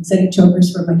setting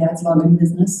chokers for my dad's logging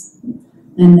business,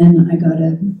 and then I got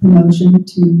a promotion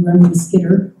to run the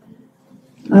skidder.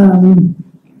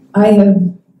 I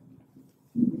have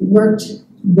worked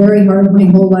very hard my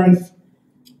whole life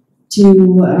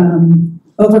to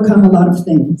overcome a lot of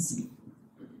things.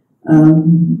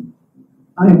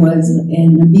 I was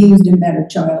an abused and battered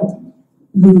child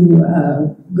who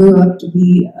grew up to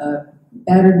be a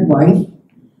battered wife.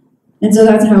 And so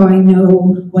that's how I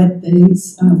know what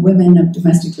these women of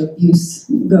domestic abuse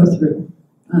go through.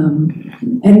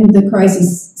 And the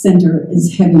crisis center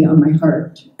is heavy on my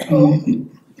heart.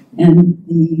 And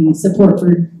the support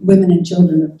for women and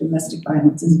children of domestic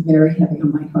violence is very heavy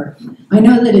on my heart. I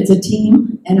know that it's a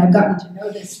team, and I've gotten to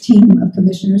know this team of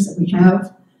commissioners that we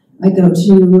have. I go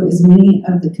to as many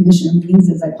of the commissioner meetings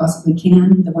as I possibly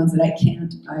can. The ones that I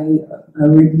can't, I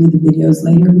review the videos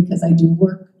later, because I do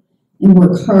work and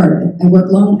work hard. I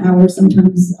work long hours.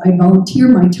 Sometimes I volunteer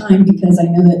my time because I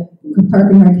know that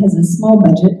Park and Rec has a small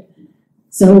budget.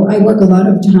 So I work a lot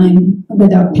of time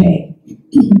without pay.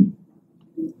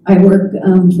 I work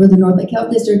for the North Lake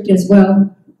Health District as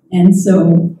well. And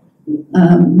so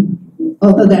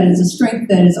although that is a strength,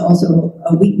 that is also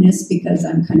a weakness, because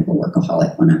I'm kind of a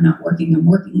workaholic. When I'm not working, I'm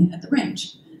working at the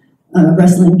ranch,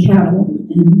 wrestling cattle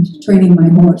and training my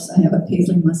horse. I have a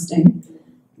Paisley Mustang.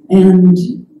 And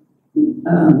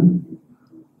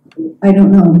I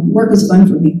don't know, work is fun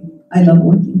for me. I love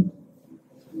working.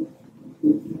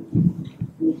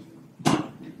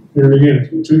 Here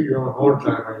again, toot your own horn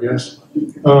time, I guess.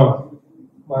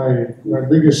 My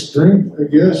biggest strength, I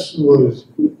guess, was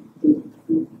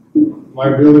my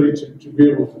ability to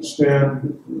be able to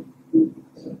stand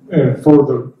and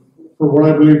for what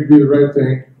I believe to be the right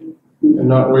thing and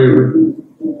not waver.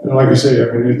 And like I say,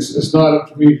 I mean, it's not up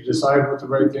to me to decide what the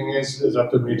right thing is. It's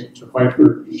up to me to fight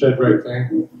for said right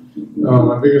thing.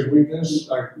 My biggest weakness,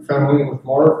 I kind of lean with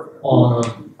Mark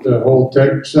on the whole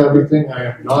tech savvy thing. I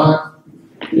am not.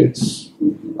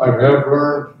 I have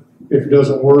learned, if it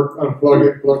doesn't work, unplug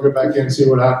it, plug it back in, see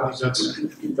what happens.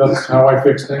 That's how I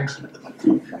fix things.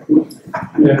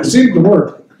 And it seemed to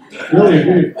work.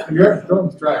 Really, you have to come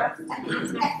with track.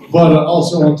 But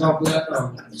also on top of that,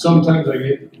 sometimes I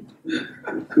get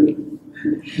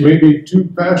maybe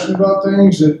too passionate about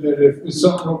things, that if it's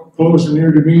something close and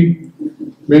near to me,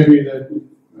 maybe that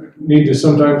I need to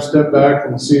sometimes step back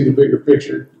and see the bigger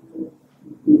picture.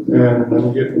 And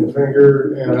I'm getting the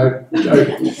finger, and I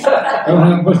don't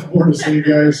have much more to say,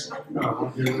 guys.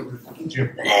 I'll give it over to Jim.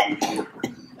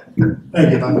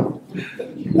 Thank you, Michael.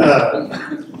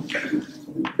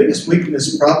 Biggest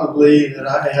weakness probably that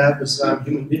I have is I'm a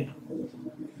human being.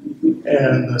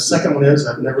 And the second one is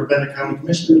I've never been a county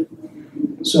commissioner.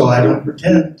 So I don't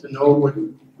pretend to know what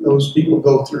those people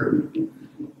go through.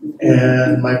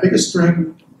 And my biggest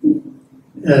strength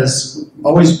has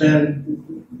always been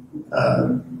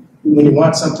when you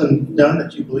want something done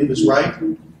that you believe is right,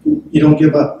 you don't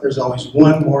give up. There's always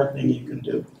one more thing you can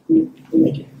do.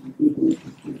 Thank you.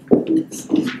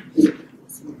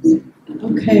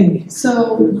 Okay,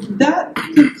 so that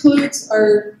concludes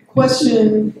our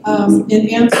question and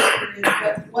answer period.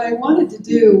 But what I wanted to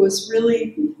do was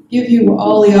really give you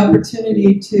all the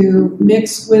opportunity to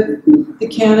mix with the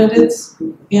candidates.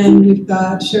 And we've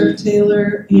got Sheriff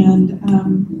Taylor and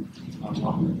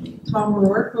Tom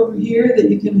Rourke over here that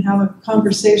you can have a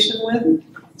conversation with.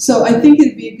 So I think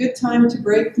it'd be a good time to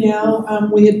break now.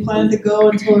 We had planned to go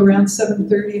until around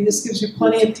 7:30, and this gives you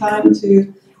plenty of time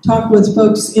to talk with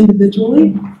folks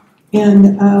individually.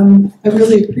 And I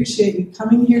really appreciate you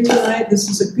coming here tonight. This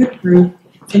is a good group,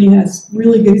 and you had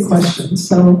really good questions.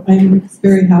 So I'm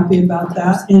very happy about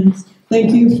that. And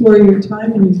thank you for your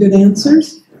time and your good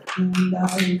answers. And yeah.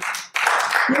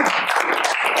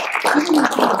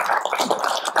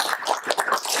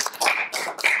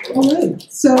 All right.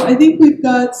 So I think we've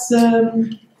got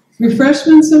some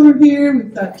refreshments over here.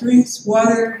 We've got drinks,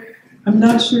 water. I'm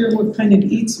not sure what kind of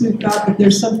eats we've got, but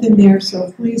there's something there.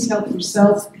 So please help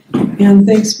yourself. And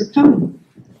thanks for coming.